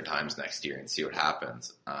 300 times next year and see what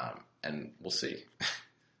happens. And we'll see.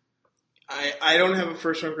 I don't have a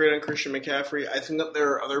first-round grade on Christian McCaffrey. I think that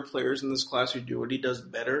there are other players in this class who do what he does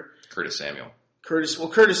better. Curtis Samuel. Curtis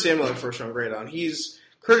Samuel I have a first-round grade on.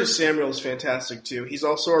 Curtis Samuel is fantastic, too. He's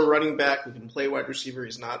also a running back who can play wide receiver.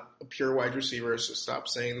 He's not a pure wide receiver, so stop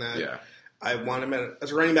saying that. Yeah. I want him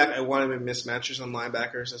as a running back. I want him in mismatches on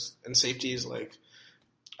linebackers and safeties.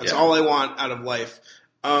 That's all I want out of life.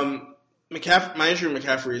 My issue with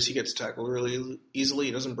McCaffrey is he gets tackled really easily.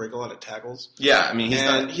 He doesn't break a lot of tackles. Yeah,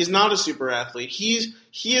 he's not a super athlete.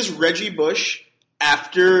 He is Reggie Bush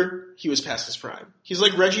after he was past his prime. He's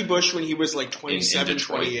like Reggie Bush when he was 27,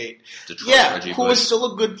 28. Detroit, yeah, Reggie who Bush. was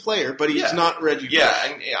still a good player, but he's not Reggie Bush. Yeah,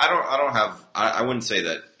 and I wouldn't say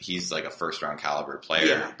that he's a first round caliber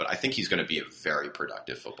player, but I think he's going to be a very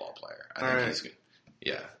productive football player. I think he's good.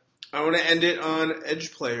 Yeah. I want to end it on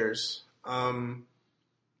edge players. How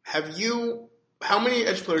many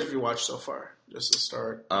edge players have you watched so far? Just to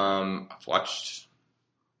start. I've watched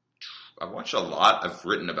a lot. I've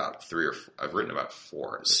written about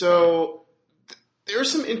 4. So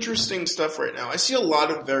there's some interesting stuff right now. I see a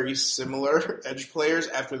lot of very similar edge players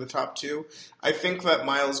after the top 2. I think that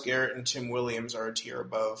Myles Garrett and Tim Williams are a tier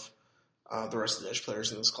above the rest of the edge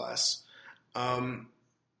players in this class. I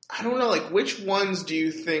don't know, which ones do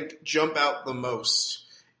you think jump out the most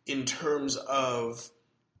in terms of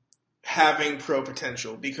having pro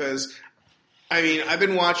potential? Because I've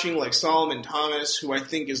been watching Solomon Thomas, who I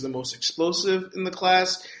think is the most explosive in the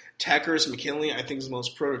class. Takkarist McKinley, I think, is the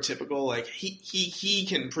most prototypical. He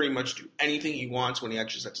can pretty much do anything he wants when he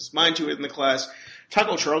actually sets his mind to it in the class.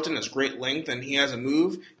 Taco Charlton has great length and he has a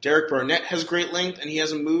move. Derek Barnett has great length and he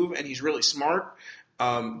has a move and he's really smart.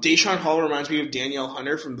 Deshaun Hall reminds me of Danielle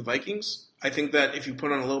Hunter from the Vikings. I think that if you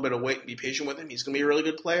put on a little bit of weight and be patient with him, he's going to be a really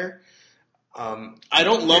good player. I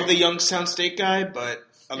don't love the Youngstown State guy, but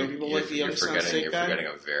other people like the Youngstown State guy. You're forgetting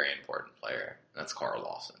a very important player. That's Carl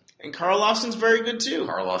Lawson. And Carl Lawson's very good too.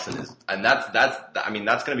 Carl Lawson is, and that's going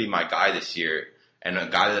to be my guy this year, and a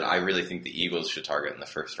guy that I really think the Eagles should target in the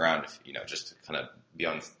first round. If, just to kind of be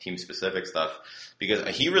on team specific stuff,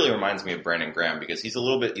 because he really reminds me of Brandon Graham because he's a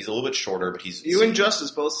little bit shorter, but you and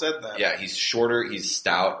Justice both said that. Yeah, he's shorter, he's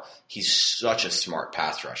stout, he's such a smart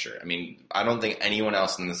pass rusher. I mean, I don't think anyone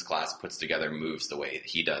else in this class puts together moves the way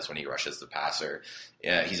he does when he rushes the passer.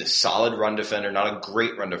 Yeah, he's a solid run defender, not a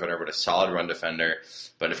great run defender, but a solid run defender.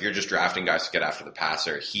 But if you're just drafting guys to get after the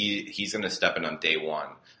passer, he's going to step in on day one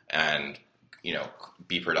and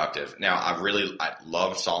be productive. Now, I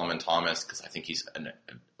love Solomon Thomas because I think he's a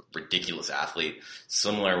ridiculous athlete.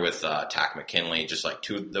 Similar with Tack McKinley, just like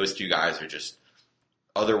those two guys are just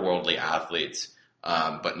otherworldly athletes.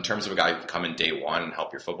 But in terms of a guy who can come in day one and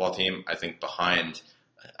help your football team, I think behind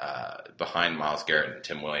Myles Garrett and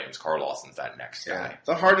Tim Williams, Carl Lawson's that next guy.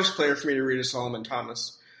 The hardest player for me to read is Solomon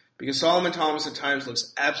Thomas. Because Solomon Thomas at times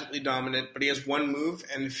looks absolutely dominant, but he has one move,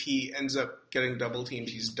 and if he ends up getting double teamed,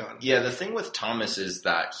 he's done. Yeah, the thing with Thomas is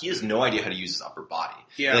that he has no idea how to use his upper body.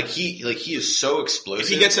 Yeah. He is so explosive. If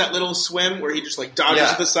he gets that little swim where he just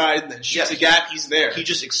dodges to the side and then shoots a gap, he's there. He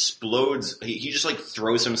just explodes. He just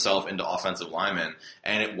throws himself into offensive linemen,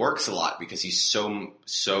 and it works a lot because he's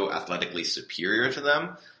so athletically superior to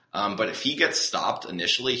them. But if he gets stopped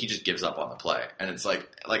initially, he just gives up on the play. And it's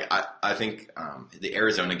I think the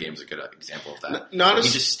Arizona game is a good example of that. He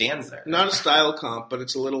just stands there. Not a style comp, but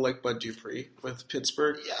it's a little like Bud Dupree with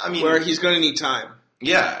Pittsburgh. Yeah, I mean, where he's going to need time.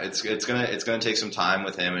 Yeah, it's gonna take some time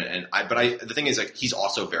with him. The thing is, he's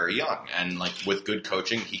also very young, and with good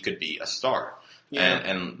coaching, he could be a star. Yeah.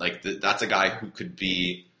 And that's a guy who could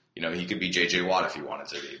be. He could be J.J. Watt if he wanted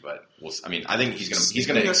to be, but I think he's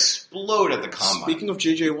gonna explode at the combine. Speaking of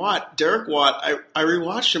J.J. Watt, Derek Watt, I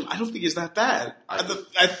rewatched him. I don't think he's that bad.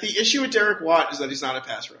 The issue with Derek Watt is that he's not a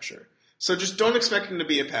pass rusher. So just don't expect him to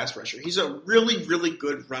be a pass rusher. He's a really, really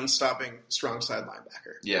good run-stopping, strong-side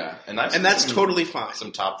linebacker. Yeah, and that's totally fine.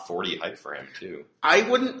 Some top 40 hype for him, too.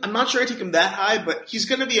 I'm not sure I'd take him that high, but he's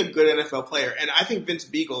going to be a good NFL player. And I think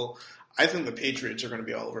I think the Patriots are going to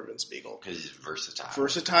be all over Vince Beagle. Because he's versatile.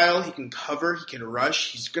 Versatile. He can cover. He can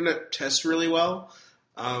rush. He's going to test really well.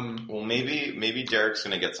 Well, maybe Derek's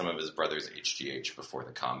going to get some of his brother's HGH before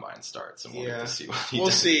the combine starts, and we'll get to see what he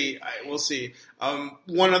does. We'll see.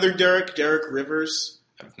 One other Derek Rivers.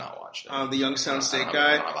 I've not watched it. The Youngstown State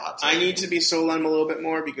guy. I need to be sold on him a little bit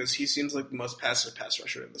more because he seems like the most passive pass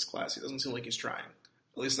rusher in this class. He doesn't seem like he's trying,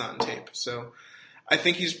 at least not in tape. So I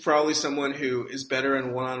think he's probably someone who is better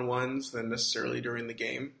in one-on-ones than necessarily during the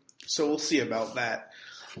game. So we'll see about that.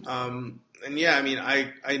 And yeah, I mean,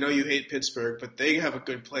 I know you hate Pittsburgh, but they have a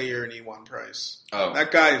good player in Ewan Price. Oh,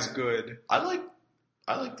 that guy is good. I like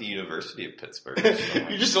the University of Pittsburgh.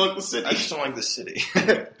 You just don't like the city. I just don't like the city.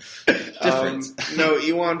 No,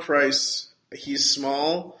 Ewan Price, he's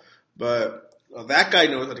small, but that guy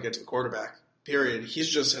knows how to get to the quarterback. Period. He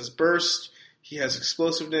just has burst. He has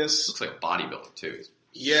explosiveness. Looks like a bodybuilder too.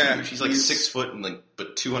 Yeah, he's like 6 foot and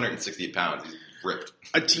but 260 pounds. He's ripped.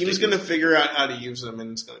 A team's going to figure out how to use him,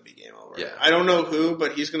 and it's going to be game over. Yeah. I don't know who,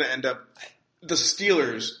 but he's going to end up. The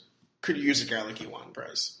Steelers could use a guy like Ewan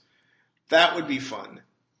Price. That would be fun.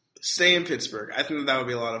 Stay in Pittsburgh. I think that would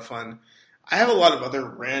be a lot of fun. I have a lot of other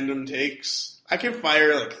random takes. I can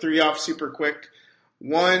fire 3 off super quick.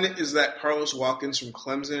 One is that Carlos Watkins from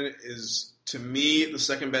Clemson is, to me, the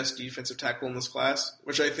second best defensive tackle in this class,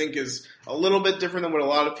 which I think is a little bit different than what a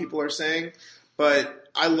lot of people are saying. But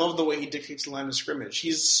I love the way he dictates the line of scrimmage.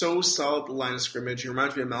 He's so solid at the line of scrimmage. He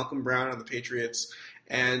reminds me of Malcolm Brown on the Patriots.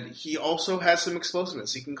 And he also has some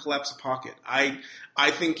explosiveness. He can collapse a pocket. I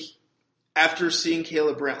think after seeing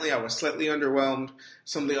Caleb Brantley, I was slightly underwhelmed.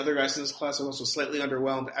 Some of the other guys in this class I was also slightly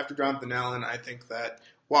underwhelmed. After Jonathan Allen, I think that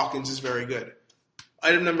Watkins is very good.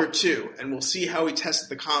 Item number 2, and we'll see how he tests at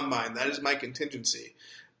the combine. That is my contingency.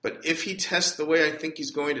 But if he tests the way I think he's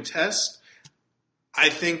going to test, I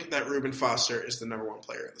think that Reuben Foster is the number 1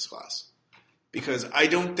 player in this class. Because I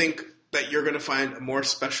don't think that you're going to find a more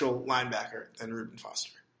special linebacker than Reuben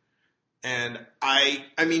Foster. And I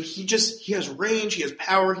mean, he has range, he has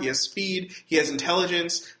power, he has speed, he has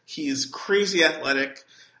intelligence, he's crazy athletic.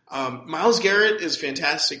 Myles Garrett is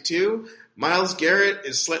fantastic too. Myles Garrett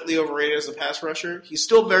is slightly overrated as a pass rusher. He's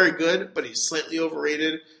still very good, but he's slightly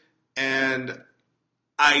overrated. And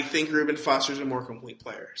I think Reuben Foster is a more complete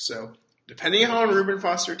player. So depending on how Reuben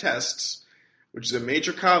Foster tests, which is a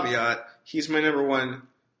major caveat, he's my number 1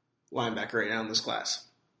 linebacker right now in this class.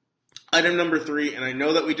 Item number 3, and I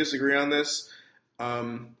know that we disagree on this.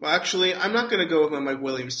 Well, actually, I'm not going to go with my Mike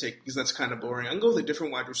Williams take because that's kind of boring. I'm going to go with a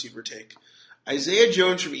different wide receiver take. Isaiah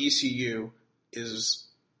Jones from ECU is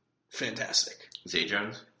fantastic. Zay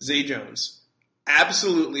Jones? Zay Jones.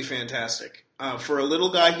 Absolutely fantastic. For a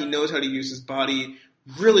little guy, he knows how to use his body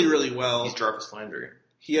really, really well. He's Jarvis Landry.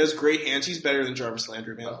 He has great hands. He's better than Jarvis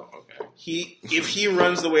Landry, man. Oh, okay. If he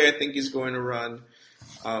runs the way I think he's going to run,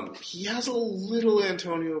 he has a little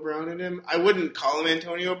Antonio Brown in him. I wouldn't call him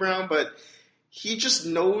Antonio Brown, but he just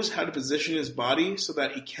knows how to position his body so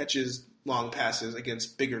that he catches long passes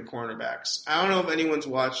against bigger cornerbacks. I don't know if anyone's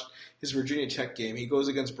watched his Virginia Tech game. He goes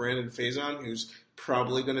against Brandon Faison, who's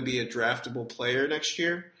probably going to be a draftable player next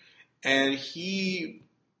year, and he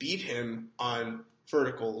beat him on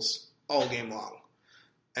verticals all game long.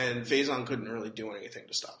 And Faison couldn't really do anything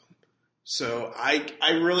to stop him. So I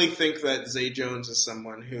really think that Zay Jones is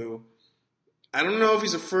someone who, I don't know if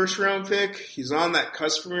he's a first-round pick. He's on that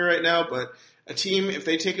cusp for me right now, but a team, if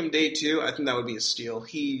they take him day 2, I think that would be a steal.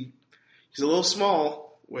 He's a little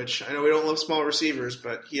small, which I know we don't love small receivers,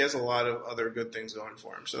 but he has a lot of other good things going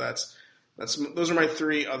for him. So those are my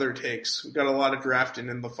 3 other takes. We've got a lot of drafting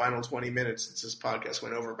in the final 20 minutes since this podcast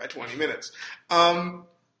went over by 20 minutes.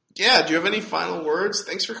 Yeah, do you have any final words?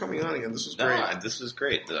 Thanks for coming on again. This was great. No, this was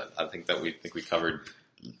great. I think we covered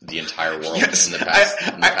the entire world yes, in the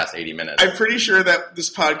past 80 minutes. I'm pretty sure that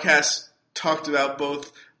this podcast talked about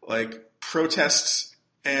both like protests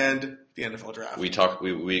and the NFL draft.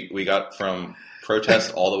 We got from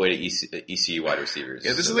protests all the way to ECU wide receivers.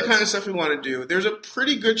 Yeah, this is the kind of stuff we want to do. There's a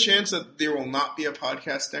pretty good chance that there will not be a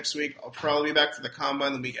podcast next week. I'll probably be back for the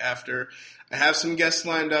Combine the week after. I have some guests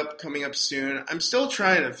lined up coming up soon. I'm still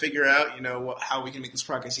trying to figure out, how we can make this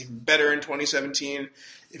podcast even better in 2017.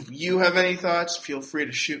 If you have any thoughts, feel free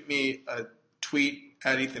to shoot me a tweet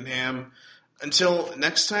at Ethan Ham. Until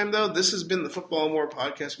next time, though, this has been the Football More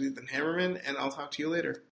podcast with Ethan Hammerman, and I'll talk to you later.